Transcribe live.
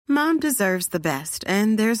Mom deserves the best,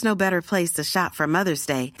 and there's no better place to shop for Mother's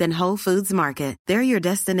Day than Whole Foods Market. They're your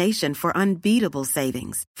destination for unbeatable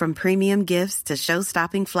savings, from premium gifts to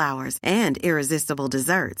show-stopping flowers and irresistible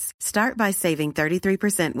desserts. Start by saving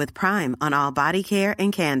 33% with Prime on all body care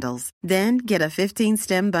and candles. Then get a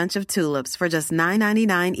 15-stem bunch of tulips for just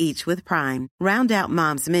 $9.99 each with Prime. Round out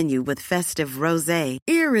Mom's menu with festive rosé,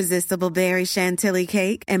 irresistible berry chantilly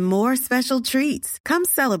cake, and more special treats. Come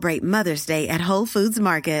celebrate Mother's Day at Whole Foods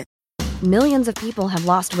Market. Millions of people have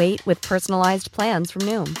lost weight with personalized plans from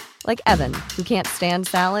Noom. Like Evan, who can't stand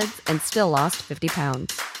salads and still lost 50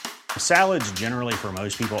 pounds. Salads generally for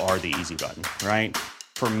most people are the easy button, right?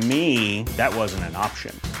 For me, that wasn't an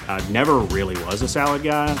option. I never really was a salad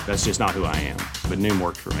guy. That's just not who I am. But Noom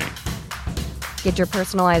worked for me. Get your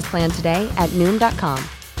personalized plan today at Noom.com.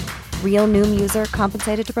 Real Noom user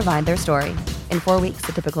compensated to provide their story. In 4 weeks,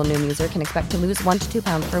 the typical Noom user can expect to lose 1 to 2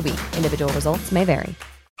 pounds per week. Individual results may vary.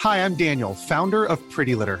 Hi, I'm Daniel, founder of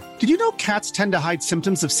Pretty Litter. Did you know cats tend to hide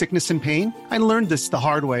symptoms of sickness and pain? I learned this the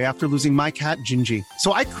hard way after losing my cat, Gingy.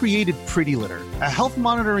 So I created Pretty Litter, a health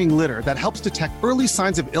monitoring litter that helps detect early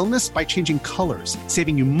signs of illness by changing colors,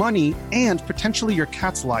 saving you money and potentially your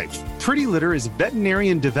cat's life. Pretty Litter is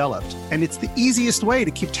veterinarian developed, and it's the easiest way to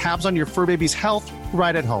keep tabs on your fur baby's health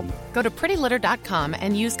right at home. Go to prettylitter.com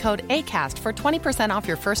and use code ACAST for 20% off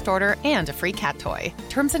your first order and a free cat toy.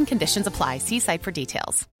 Terms and conditions apply. See site for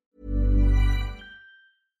details.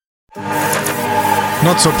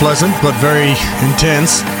 Not so pleasant, but very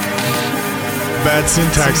intense. Bad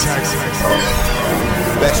syntax.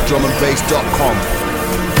 BestDrumAndBass.com.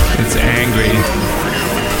 It's angry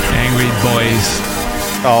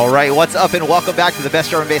boys. All right, what's up, and welcome back to the Best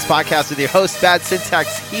Drum and Bass Podcast with your host, Bad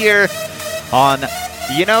Syntax, here on,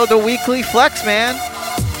 the weekly flex, man.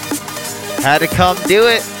 Had to come do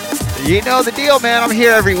it. You know the deal, man. I'm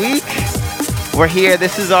here every week. We're here.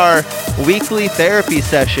 This is our weekly therapy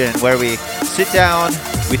session where we sit down,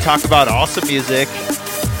 we talk about awesome music,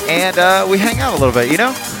 and we hang out a little bit,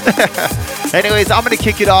 Anyways, I'm going to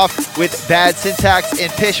kick it off with Bad Syntax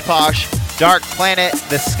and Pish Posh, Dark Planet,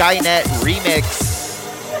 the Skynet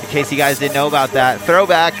remix. In case you guys didn't know about that.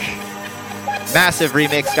 Throwback. Massive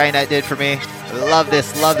remix Skynet did for me. Love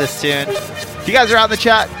this tune. If you guys are out in the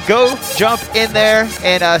chat, go jump in there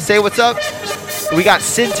and say what's up. We got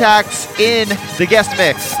Syntax in the guest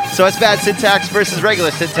mix. So it's Bad Syntax versus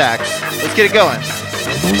regular Syntax. Let's get it going.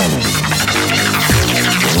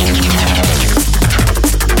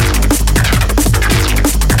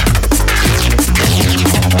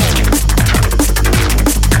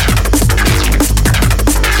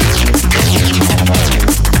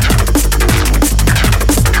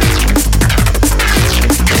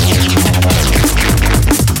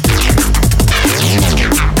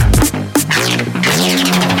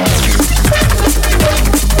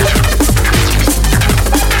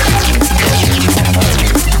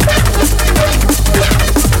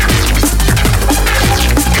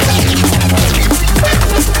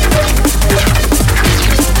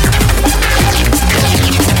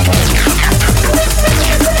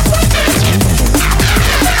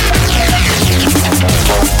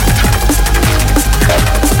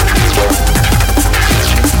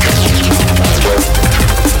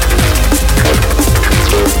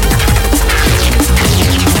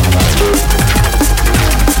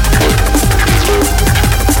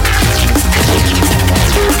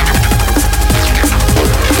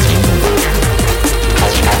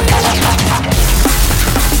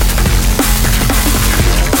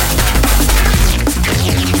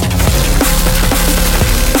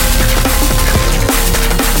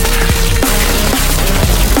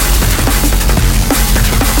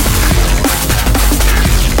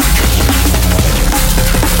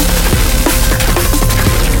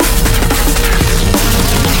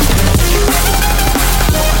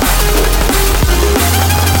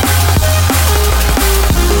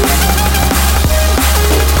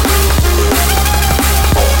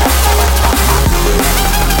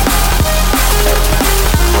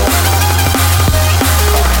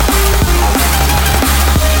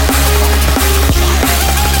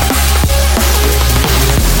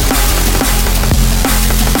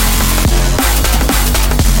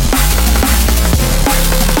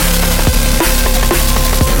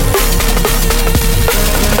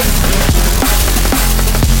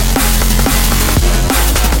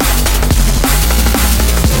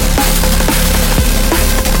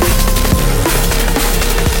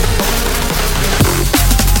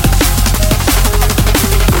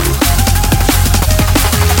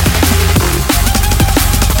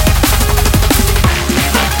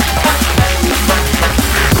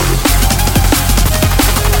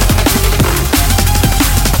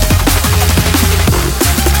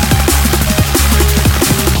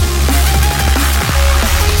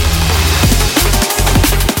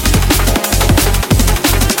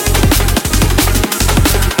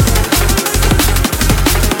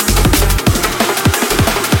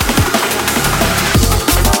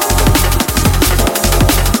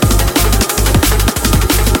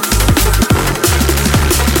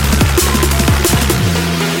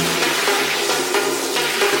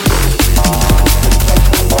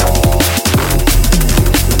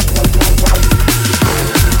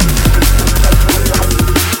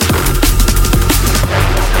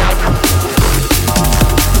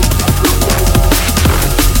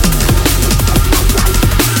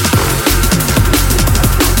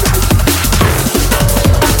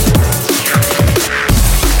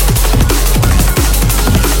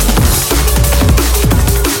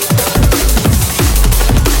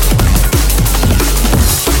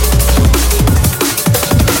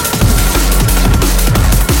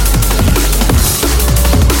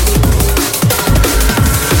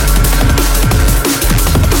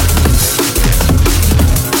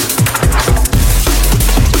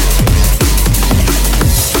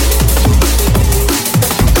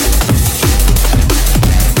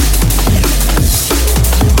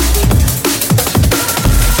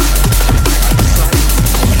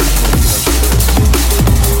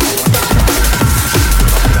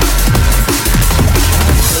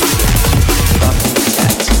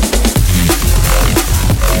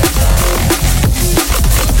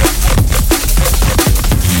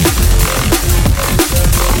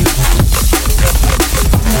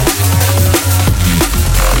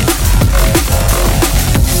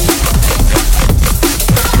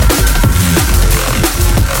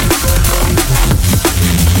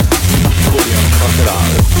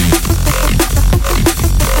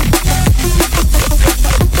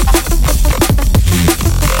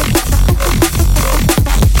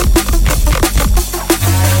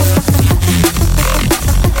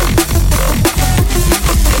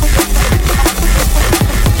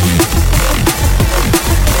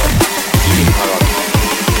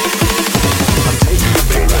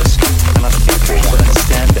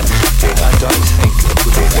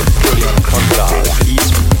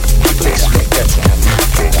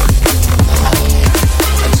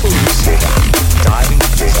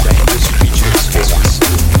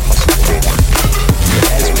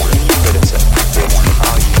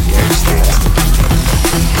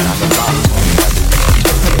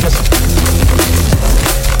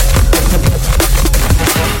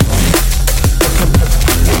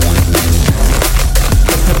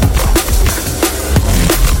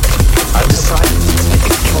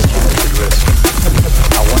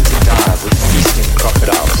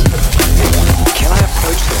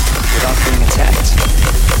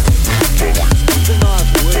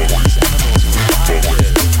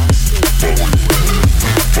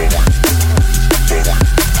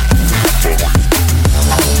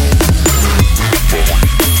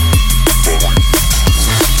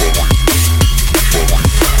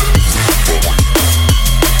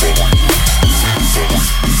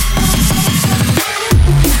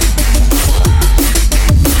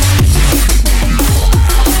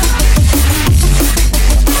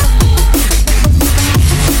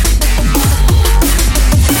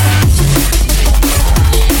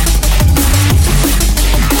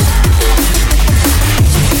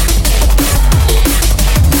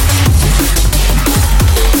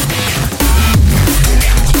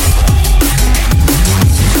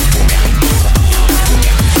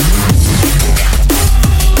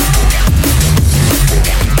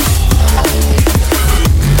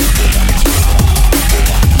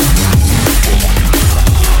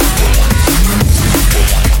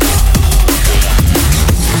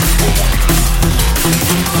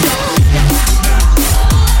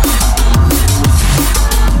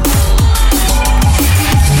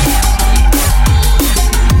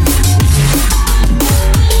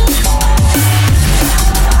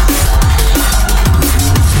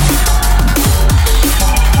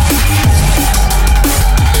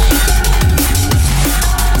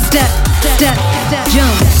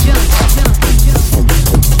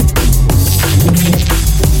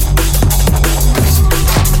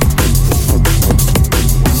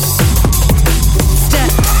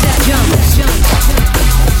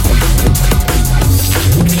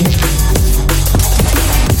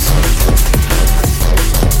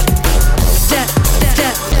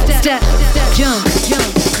 jump,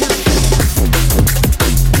 jump, jump.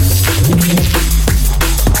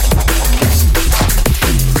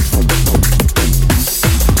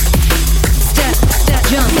 Step, step,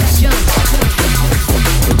 jump, jump, jump.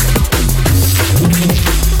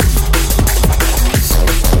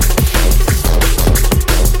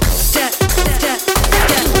 Step, step,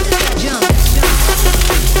 step, jump, jump.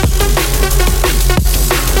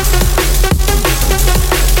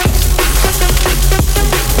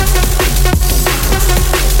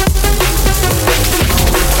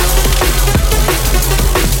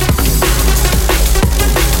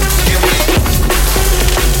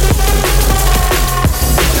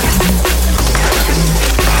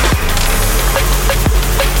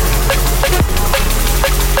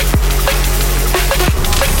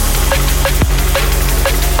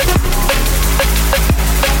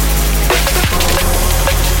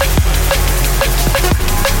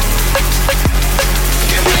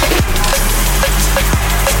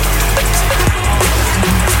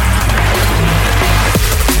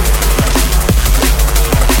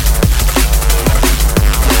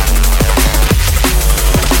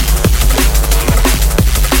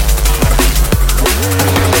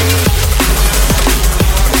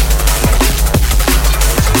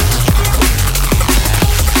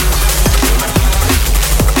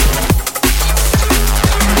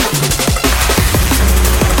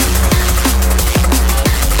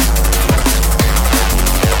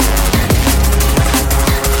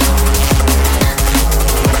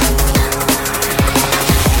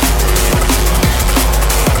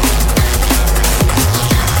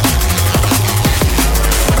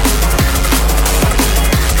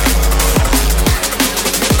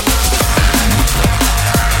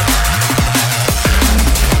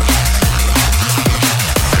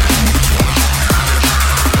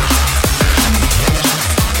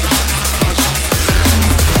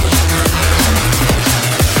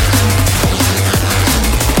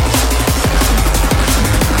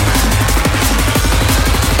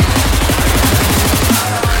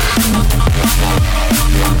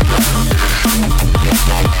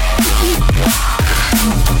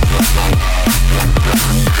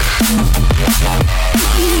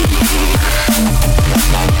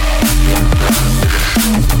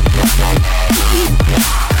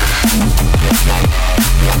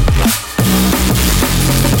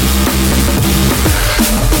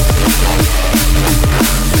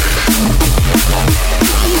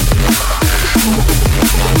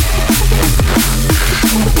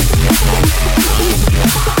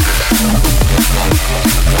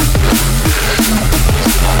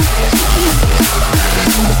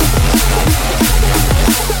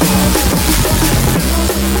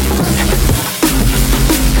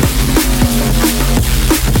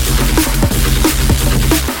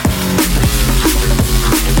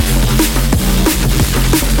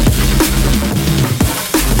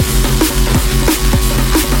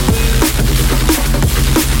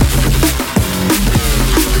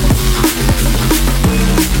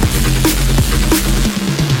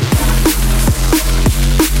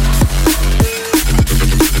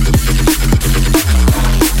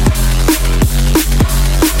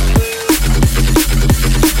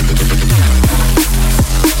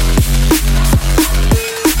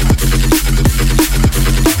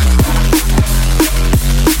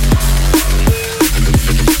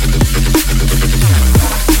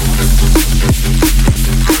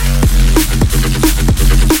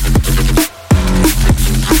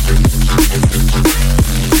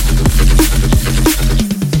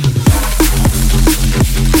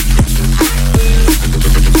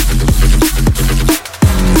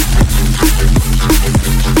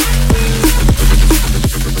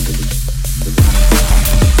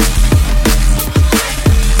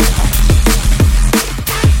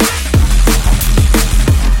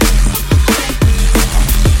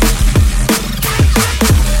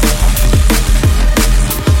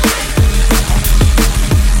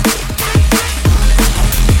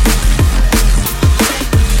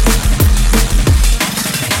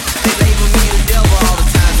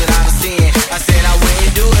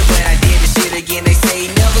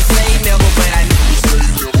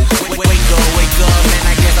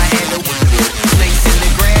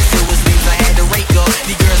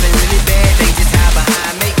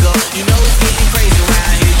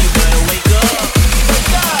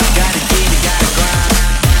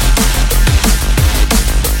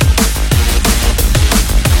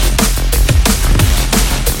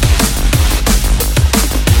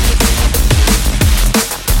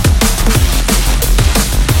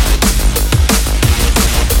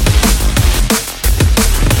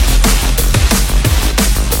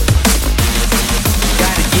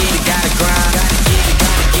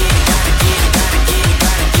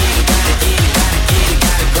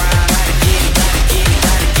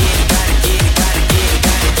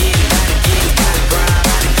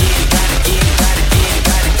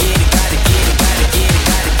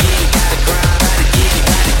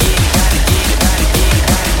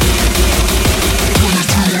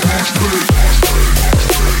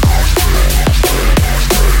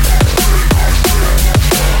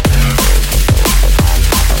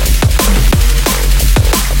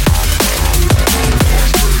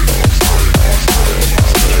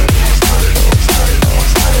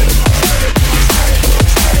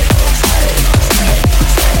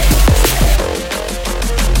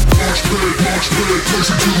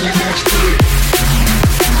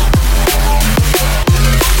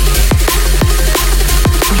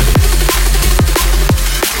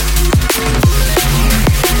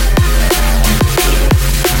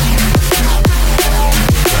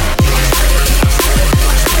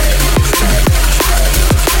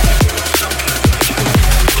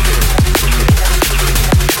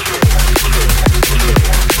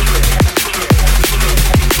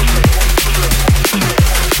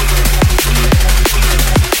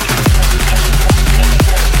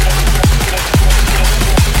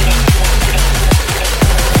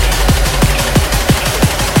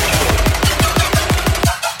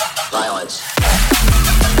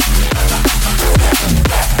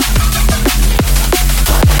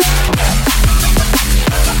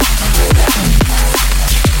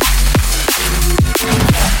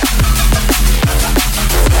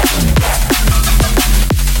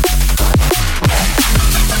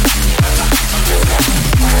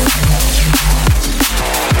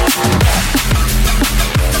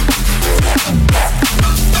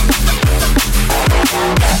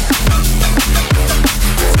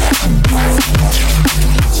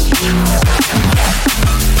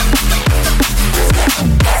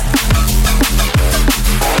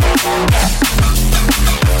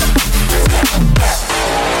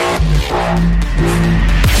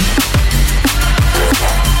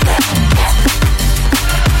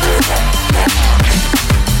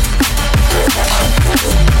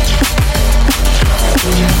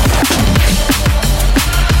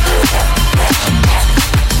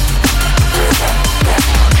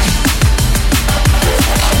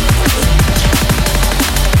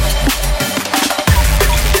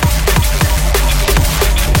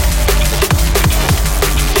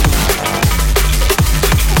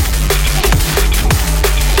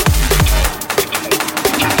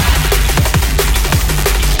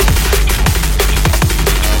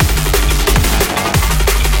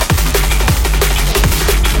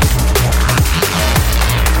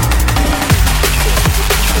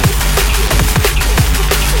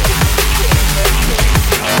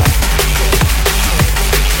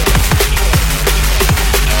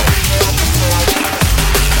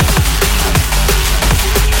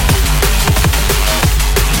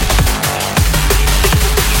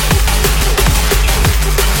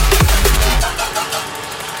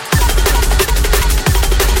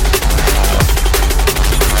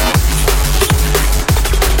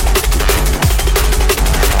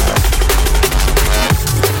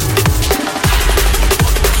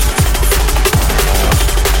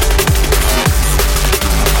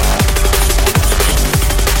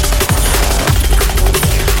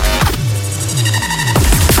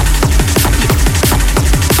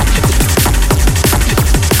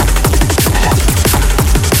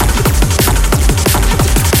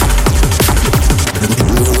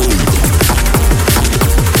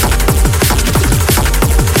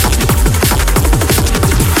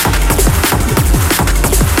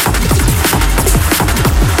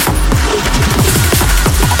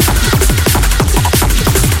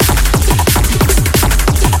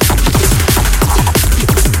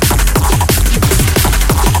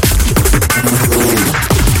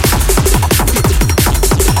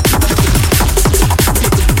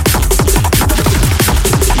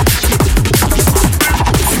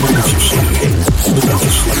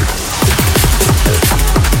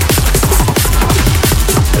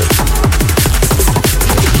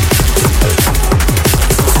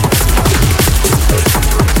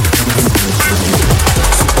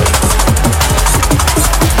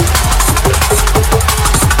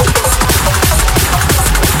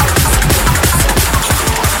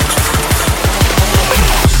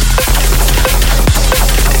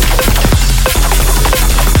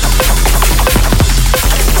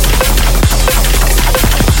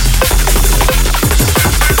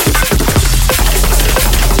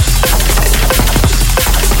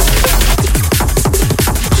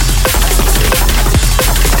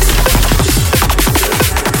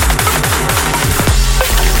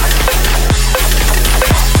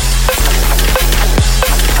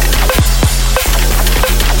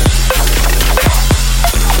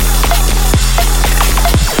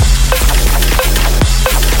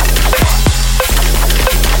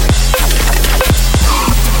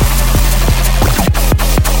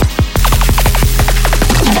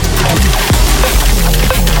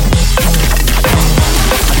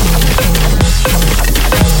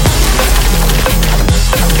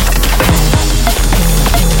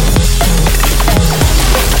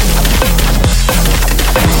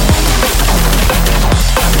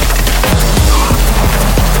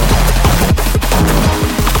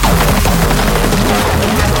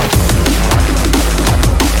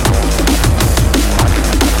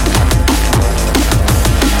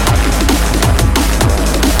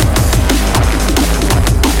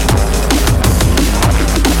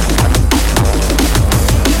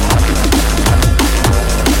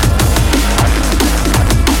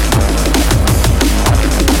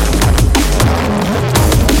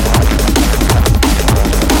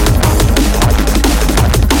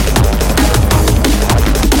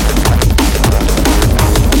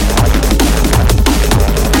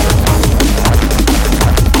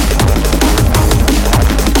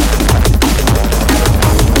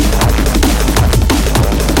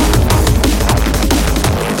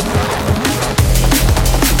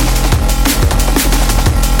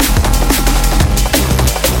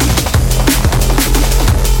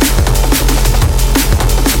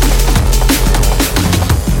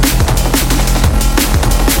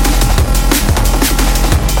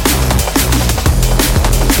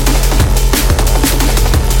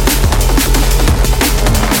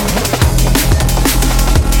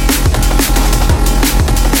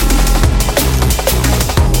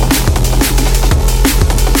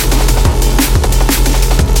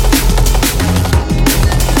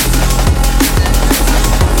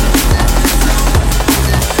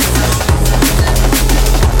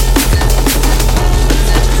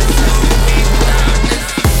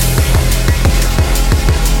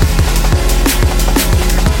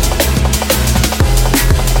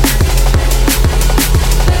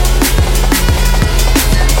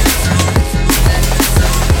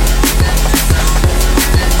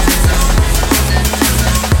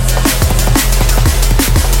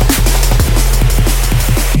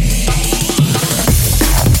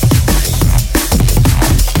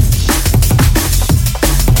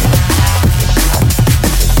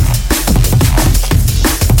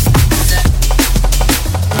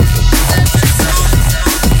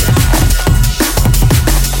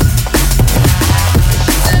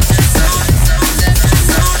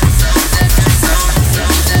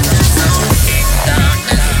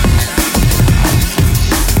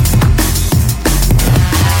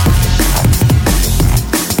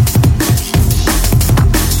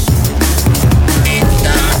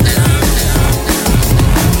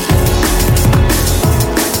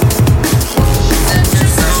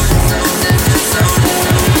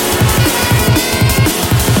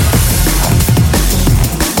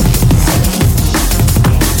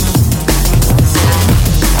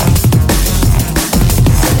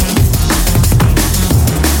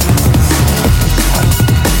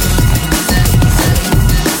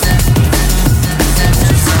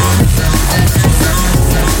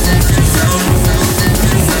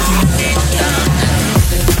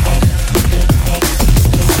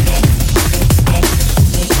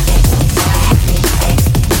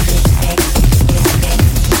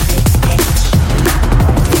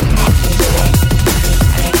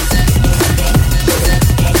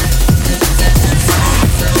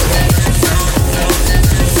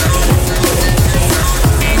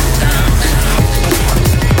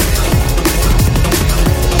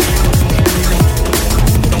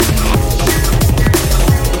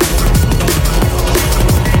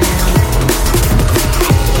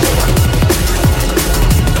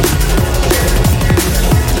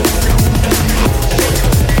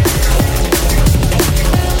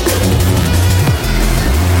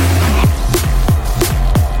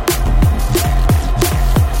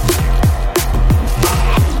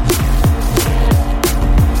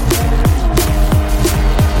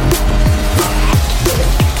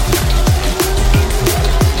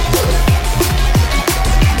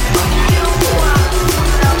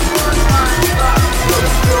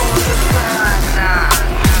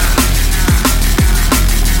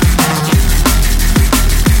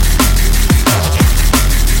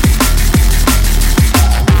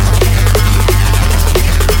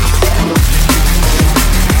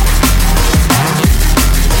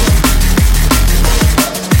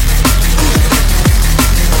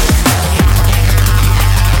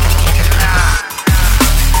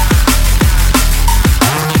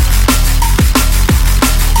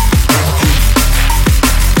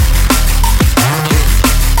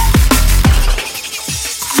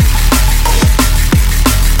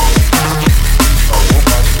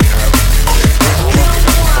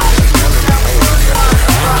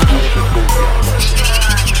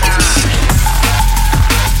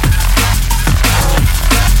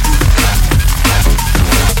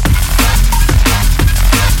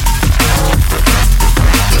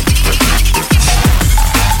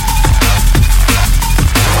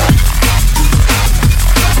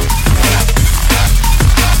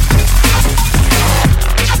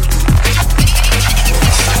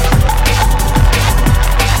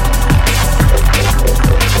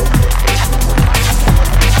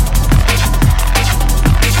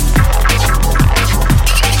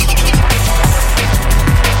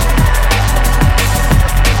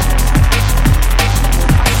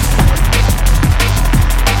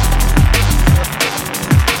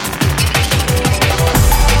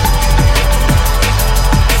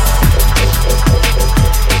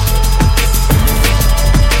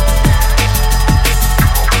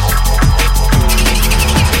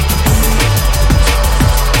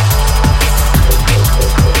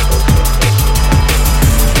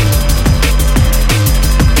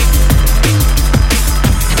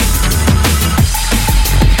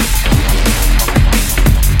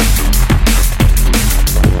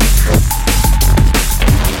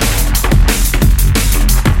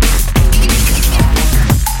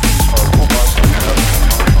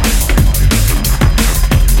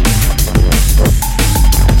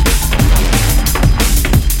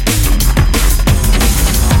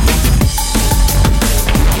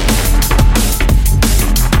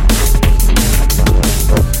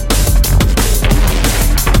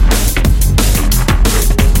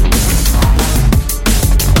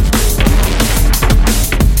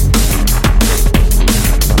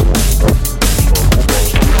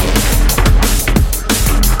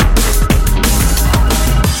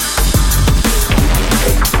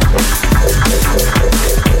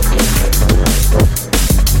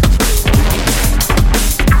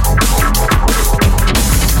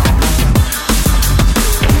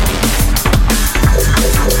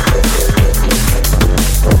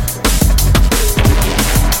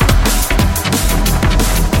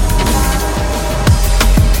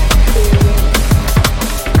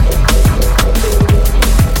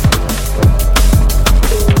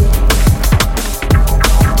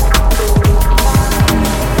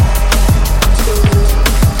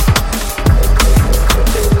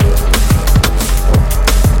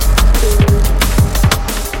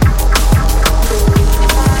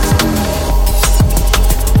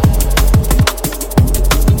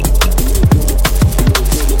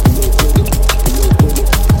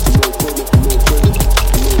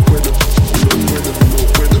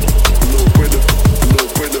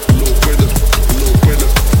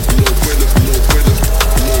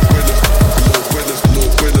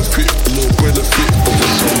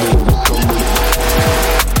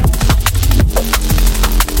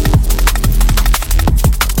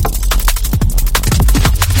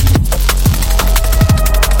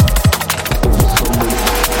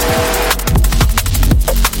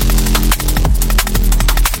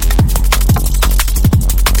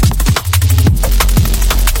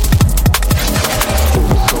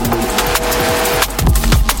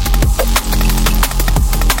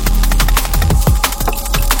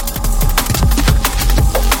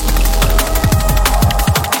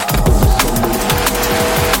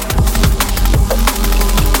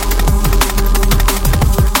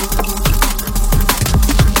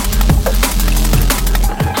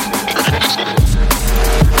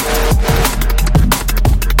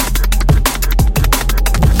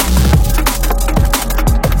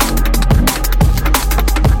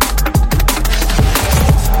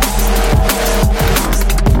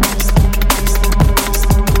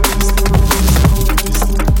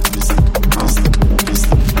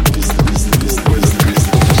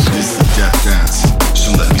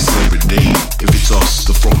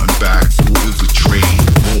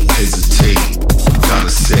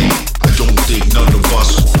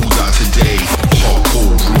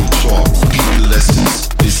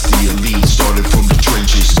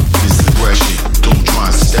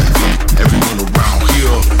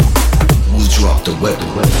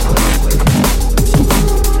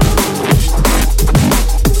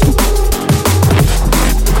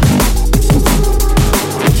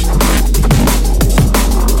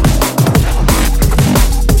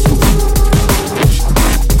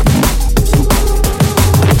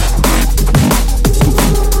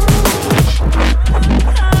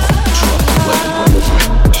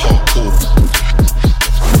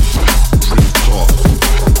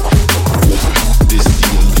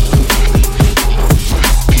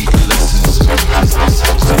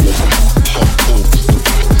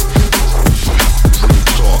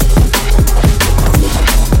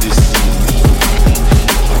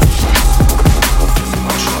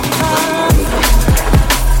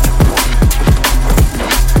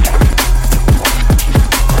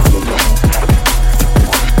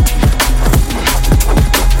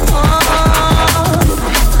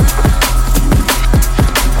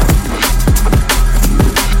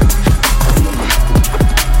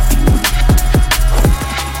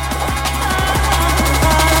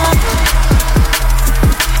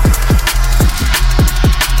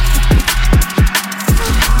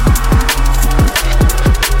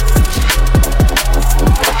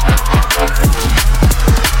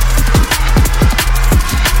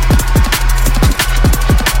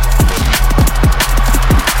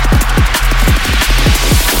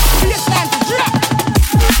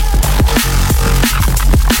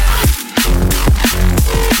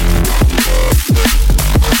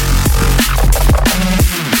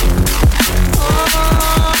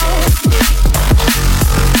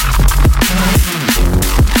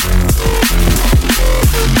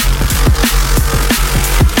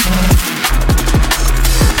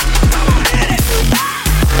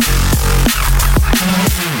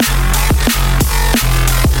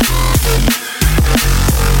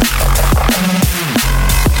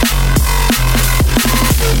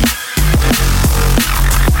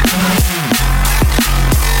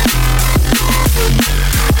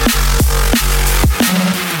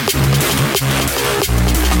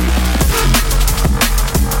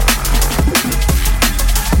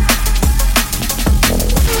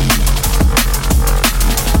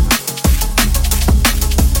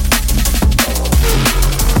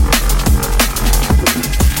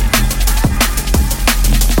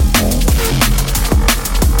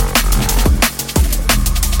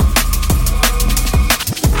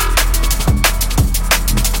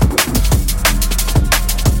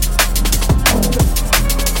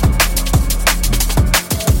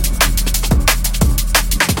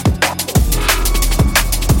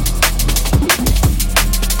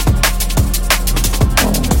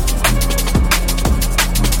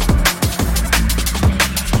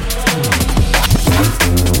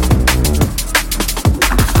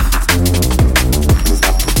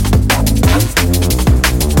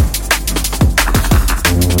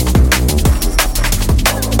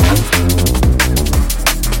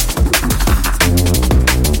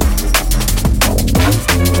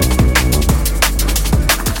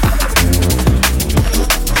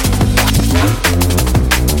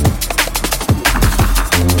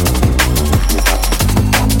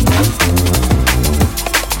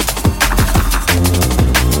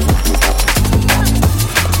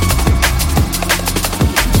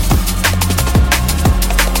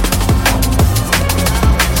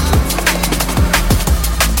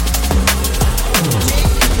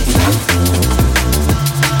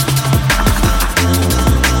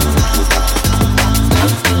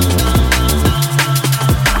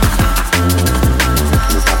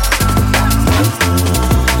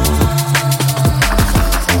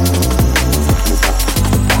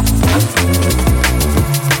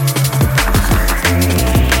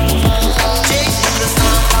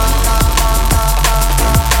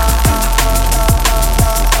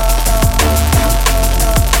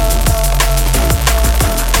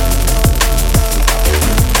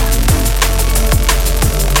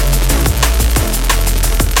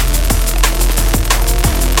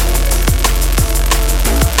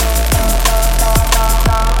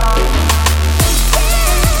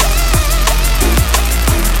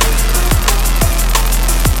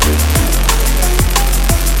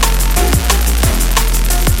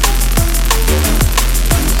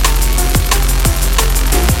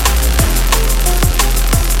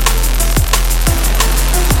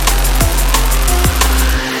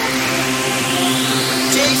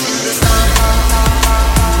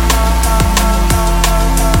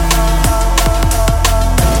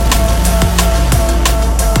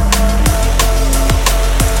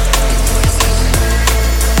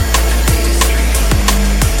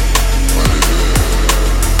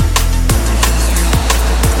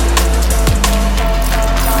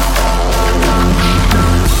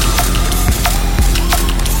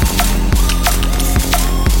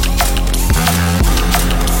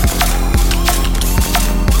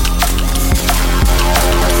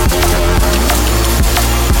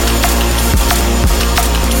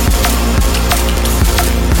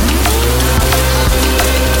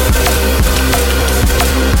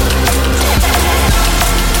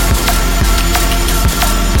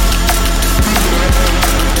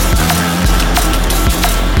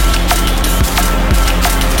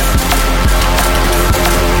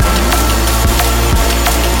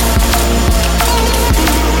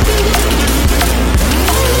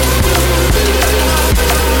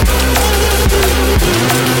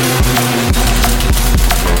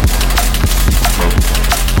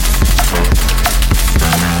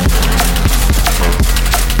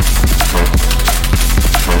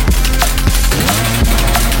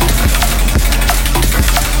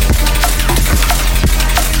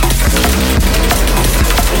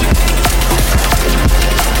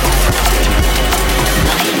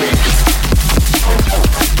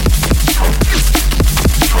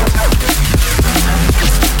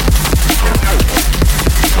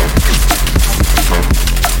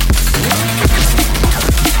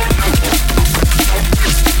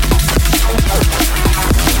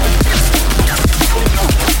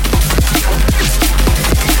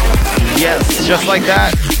 Just like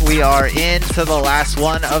that, we are into the last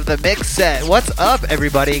one of the mix set. What's up,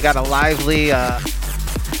 everybody? Got a lively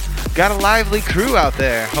crew out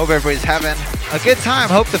there. Hope everybody's having a good time.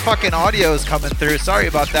 Hope the fucking audio is coming through. Sorry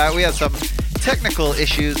about that. We had some technical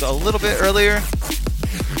issues a little bit earlier,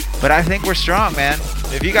 but I think we're strong, man.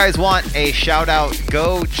 If you guys want a shout out,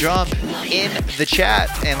 go jump in the chat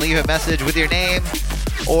and leave a message with your name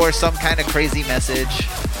or some kind of crazy message.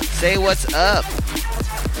 Say what's up.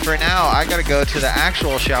 For now, I gotta go to the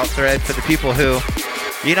actual shout thread for the people who,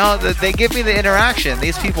 you know, they give me the interaction.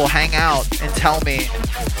 These people hang out and tell me,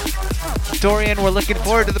 Dorian, we're looking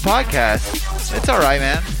forward to the podcast. It's all right,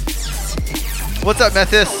 man. What's up,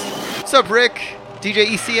 Methis? What's up, Rick? DJ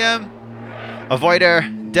ECM,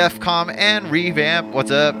 Avoider, Defcom, and Revamp. What's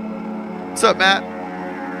up? What's up,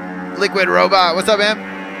 Matt? Liquid Robot. What's up,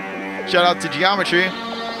 man? Shout out to Geometry.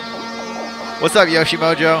 What's up,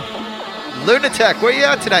 Yoshimojo? Lunatech, where you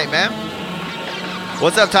at tonight, man?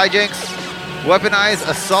 What's up, Ty Jinx? Weaponized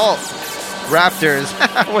Assault Raptors.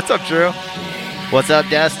 What's up, Drew? What's up,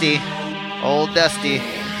 Dusty? Old Dusty.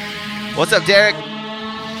 What's up, Derek?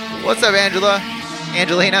 What's up,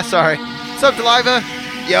 Angelina, sorry. What's up, Deliva?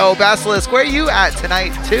 Yo, Basilisk, where you at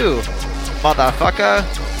tonight, too? Motherfucker.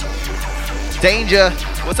 Danger.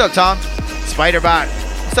 What's up, Tom? Spiderbot.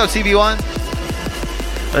 What's up,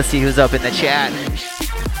 CB1? Let's see who's up in the chat.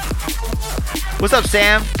 What's up,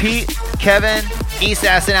 Sam, Pete, Kevin,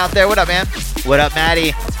 Assassin out there? What up, man? What up,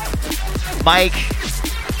 Maddie? Mike,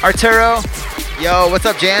 Arturo. Yo, what's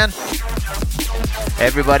up, Jan?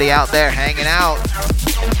 Everybody out there hanging out.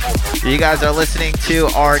 You guys are listening to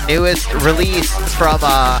our newest release from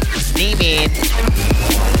Neemeen.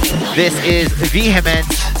 This is Vehement,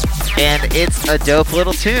 and it's a dope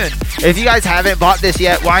little tune. If you guys haven't bought this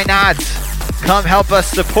yet, why not? Come help us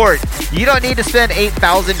support. You don't need to spend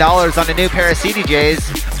 $8,000 on a new pair of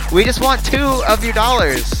CDJs. We just want $2 of your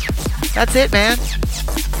dollars. That's it, man.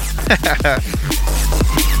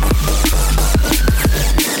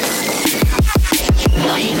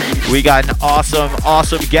 We got an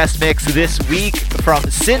awesome guest mix this week from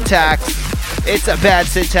Syntax. It's a bad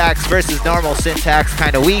Syntax versus normal Syntax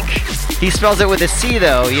kind of week. He spells it with a C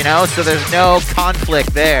though, you know, so there's no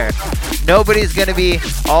conflict there. Nobody's gonna be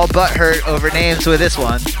all butthurt over names with this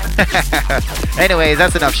one. Anyways,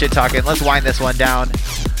 that's enough shit talking. Let's wind this one down.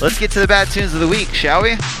 Let's get to the bad tunes of the week, shall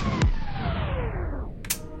we?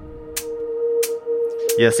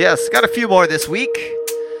 Yes. Got a few more this week.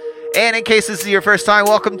 And in case this is your first time,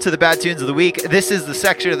 welcome to the Bad Tunes of the Week. This is the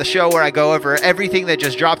section of the show where I go over everything that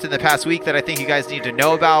just dropped in the past week that I think you guys need to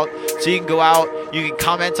know about. So you can go out, you can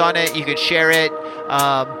comment on it, you can share it,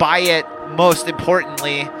 buy it, most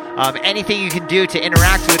importantly. Anything you can do to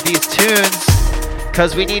interact with these tunes,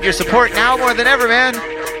 because we need your support now more than ever, man.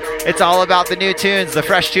 It's all about the new tunes, the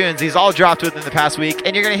fresh tunes. These all dropped within the past week,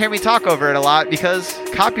 and you're going to hear me talk over it a lot because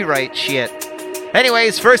copyright shit.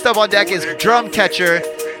 Anyways, first up on deck is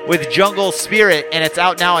Drumcatcher with Jungle Spirit, and it's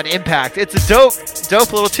out now on Impact. It's a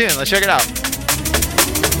dope little tune. Let's check it out.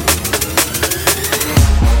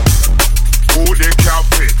 Who they can't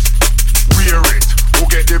fit, wear it. Who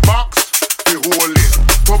get the box, they hold it.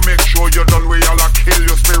 To make sure you're done with y'all kill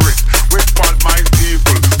your spirit. With bad mind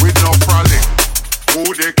people, with no frolic. Who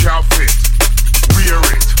they can't fit, wear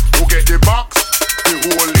it. Who get the box, they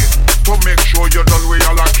hold it. To make sure you're done with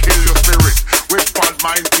y'all kill your spirit. With bad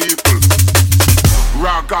mind people.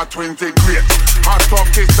 Raga 20 great. Hot talk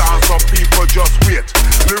is dance so people just wait.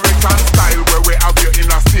 Lyrics and style where we have you in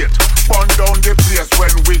a state. Burn down the place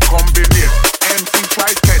when we combine. MC try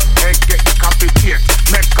test, egg get the capitate.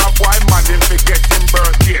 Make a boy mad him forget him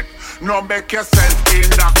birthday. No make yourself in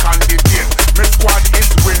a candidate. My squad is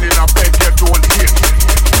winning, I beg you don't hate.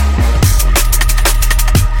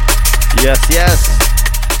 Yes.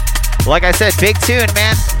 Like I said, big tune,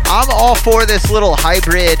 man. I'm all for this little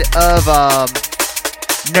hybrid of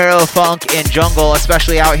neurofunk and jungle,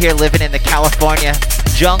 especially out here living in the California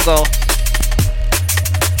jungle.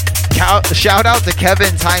 Shout out to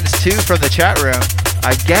Kevin ×2 from the chat room.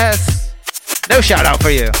 I guess. No shout out for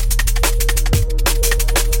you.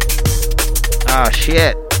 Oh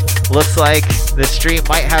shit. Looks like the stream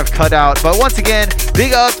might have cut out. But once again,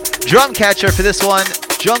 big up Drumcatcher for this one.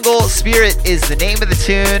 Jungle Spirit is the name of the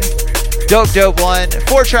tune. Dope one.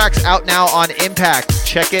 4 tracks out now on Impact.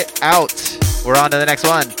 Check it out. We're on to the next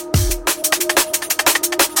one.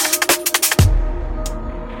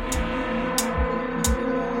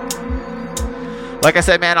 Like I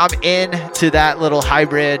said, man, I'm into that little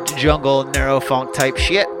hybrid jungle neurofunk type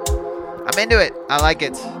shit. I'm into it. I like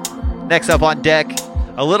it. Next up on deck,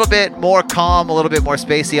 A little bit more calm, a little bit more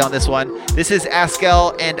spacey on this one. This is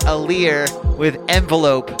Askel and Alir with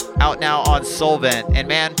Envelope, out now on Solvent. And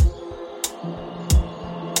man,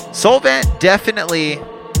 Solvent definitely,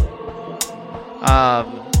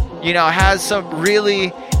 has some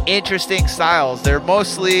really interesting styles. They're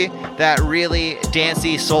mostly that really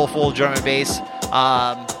dancey, soulful drum and bass.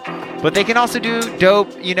 But they can also do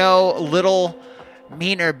dope, little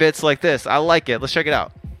meaner bits like this. I like it. Let's check it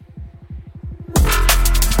out.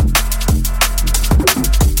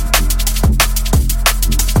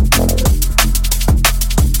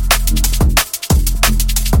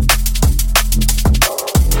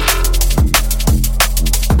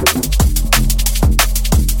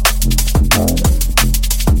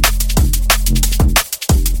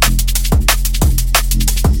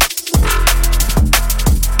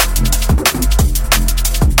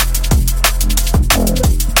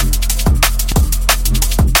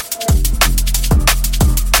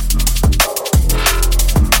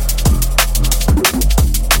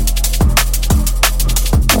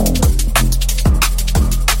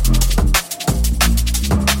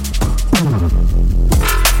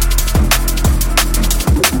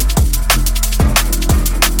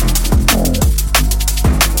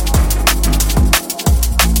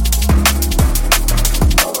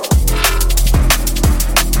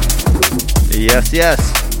 Yes.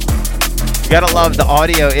 You gotta love the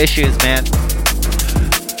audio issues, man.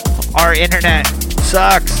 Our internet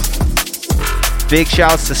sucks. Big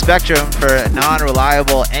shouts to Spectrum for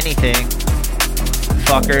non-reliable anything.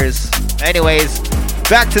 Fuckers. Anyways,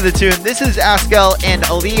 back to the tune. This is Askel and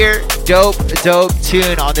Alir. Dope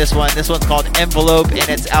tune on this one. This one's called Envelope, and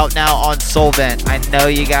it's out now on Solvent. I know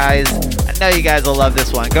you guys will love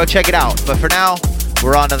this one. Go check it out. But for now,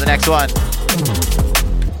 we're on to the next one.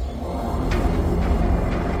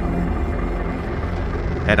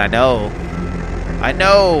 And I know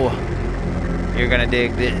you're gonna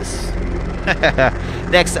dig this.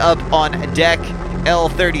 Next up on deck,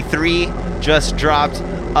 L33 just dropped,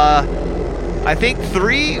 I think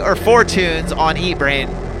 3 or 4 tunes on Eat Brain.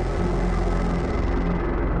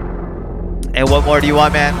 And what more do you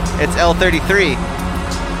want, man? It's L33.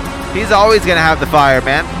 He's always gonna have the fire,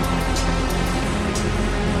 man.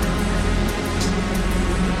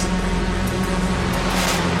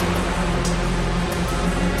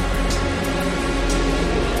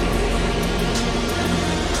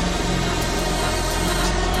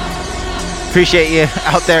 Appreciate you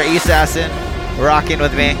out there, Assassin, rocking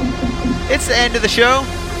with me. It's the end of the show.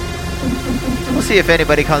 We'll see if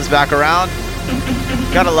anybody comes back around.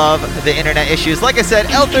 Gotta love the internet issues. Like I said,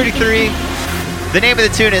 L33. The name of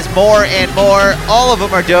the tune is More and More. All of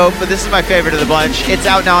them are dope, but this is my favorite of the bunch. It's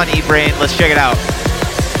out now on Eat Brain. Let's check it out.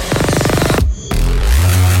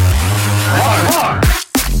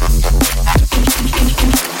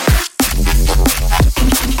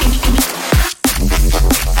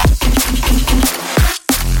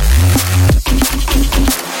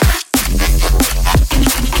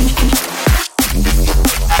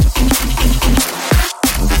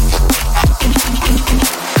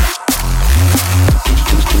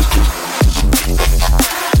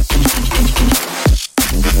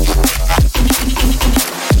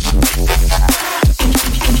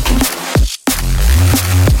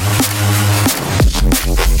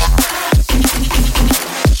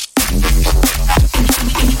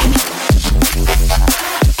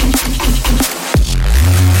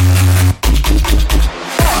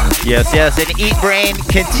 Yes, and Eat Brain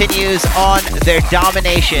continues on their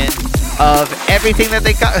domination of everything that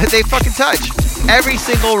they fucking touch. Every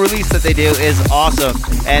single release that they do is awesome,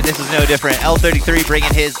 and this is no different. L33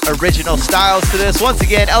 bringing his original styles to this. Once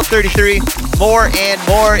again, L33, More and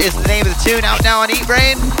More is the name of the tune, out now on Eat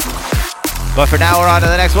Brain. But for now, we're on to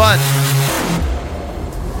the next one.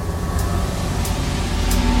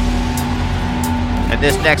 And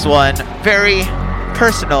this next one, very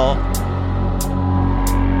personal.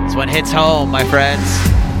 This one hits home, my friends.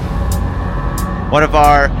 One of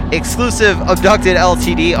our exclusive Abducted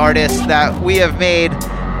LTD artists that we have made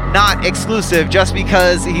not exclusive just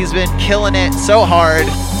because he's been killing it so hard.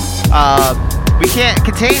 We can't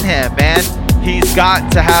contain him, man. He's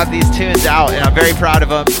got to have these tunes out, and I'm very proud of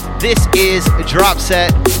him. This is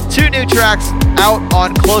Dropset. 2 new tracks out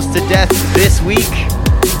on Close to Death this week.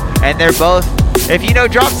 And they're both, if you know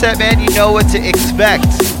Dropset, man, you know what to expect.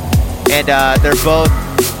 And they're both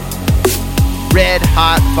red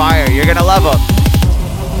hot fire. You're gonna love them.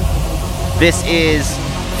 This is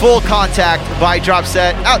Full Contact by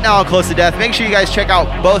Dropset, out now on Close to Death. Make sure you guys check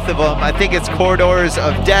out both of them. I think it's Corridors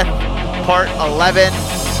of Death, Part 11.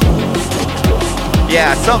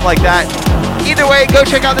 Yeah, something like that. either way, go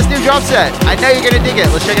check out this new drop set. I know you're gonna dig it.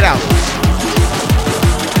 Let's check it out.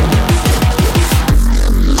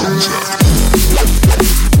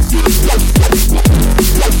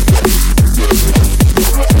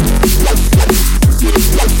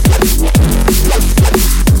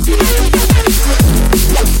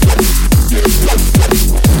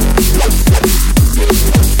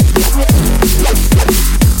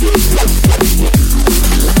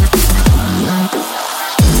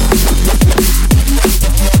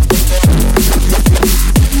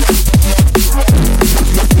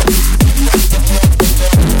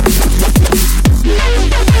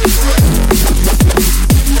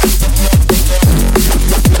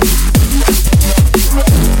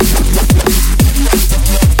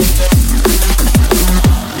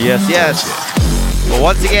 Yes. Well,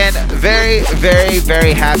 once again, very, very,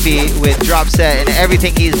 very happy with Dropset and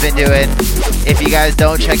everything he's been doing. If you guys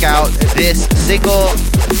don't check out this single,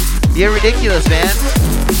 you're ridiculous, man.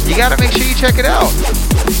 You gotta make sure you check it out.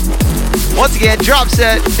 Once again,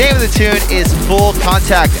 Dropset, name of the tune is Full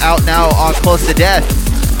Contact, out now on Close to Death.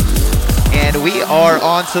 And we are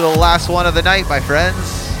on to the last one of the night, my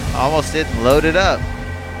friends. Almost didn't load it up.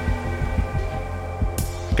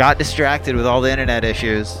 Got distracted with all the internet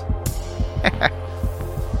issues.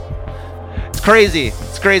 It's crazy.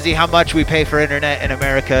 It's crazy how much we pay for internet in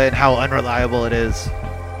America and how unreliable it is.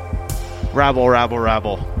 Rabble, rabble,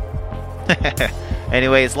 rabble.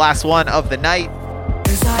 Anyways, last one of the night.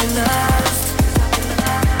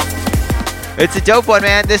 It's a dope one,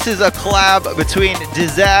 man. This is a collab between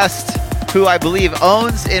Disaster, who I believe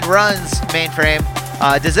owns and runs Mainframe,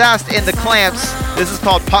 Disaster and the Clamps. This is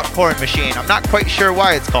called Popcorn Machine. I'm not quite sure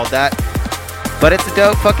why it's called that, but it's a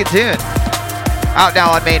dope fucking tune. Out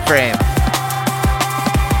now on Mainframe.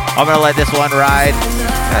 I'm gonna let this one ride.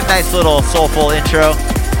 A nice little soulful intro.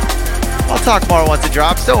 I'll talk more once it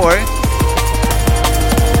drops, don't worry.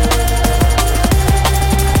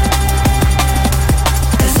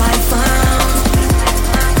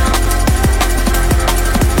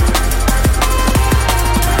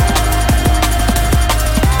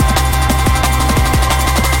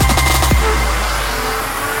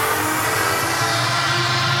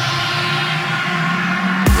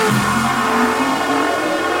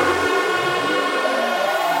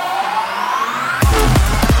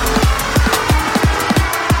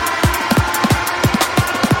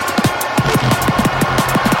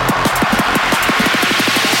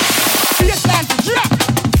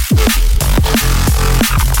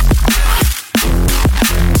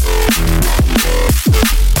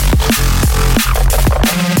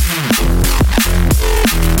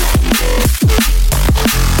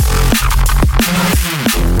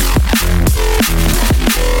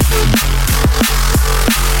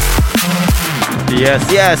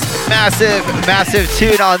 Yes, massive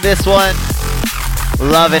tune on this one.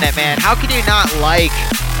 Loving it, man. How can you not like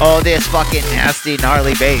this fucking nasty,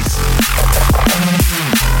 gnarly bass?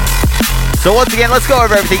 So once again, let's go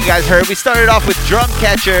over everything you guys heard. We started off with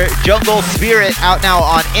Drumcatcher, Jungle Spirit, out now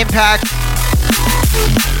on Impact.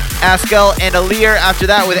 Askel and Alir after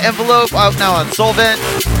that with Envelope, out now on Solvent.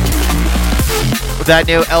 With that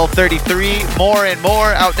new L33, More and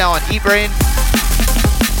More, out now on Eatbrain.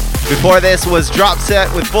 Before this was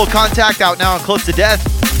Dropset with Full Contact, out now on Close to Death.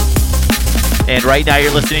 And right now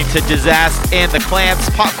you're listening to Disaster and the Clamps,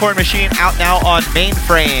 Popcorn Machine, out now on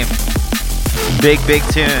Mainframe. Big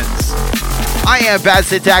tunes. I am Bad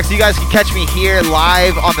Syntax. You guys can catch me here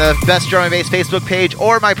live on the Best Drum and Bass Facebook page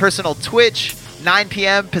or my personal Twitch, 9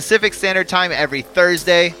 p.m. Pacific Standard Time every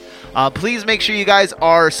Thursday. Please make sure you guys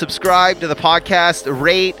are subscribed to the podcast,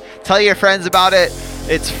 rate, tell your friends about it.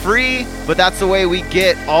 It's free, but that's the way we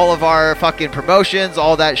get all of our fucking promotions,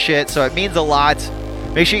 all that shit, so it means a lot.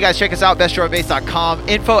 Make sure you guys check us out, bestdrumandbass.com,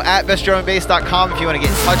 info@bestdrumandbass.com if you want to get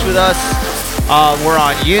in touch with us. We're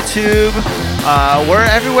on YouTube. We're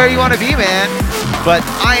everywhere you want to be, man. But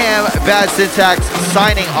I am Bad Syntax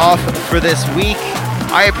signing off for this week.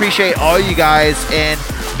 I appreciate all you guys, and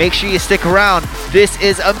make sure you stick around. This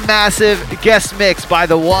is a massive guest mix by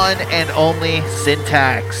the one and only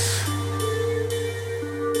Syntax.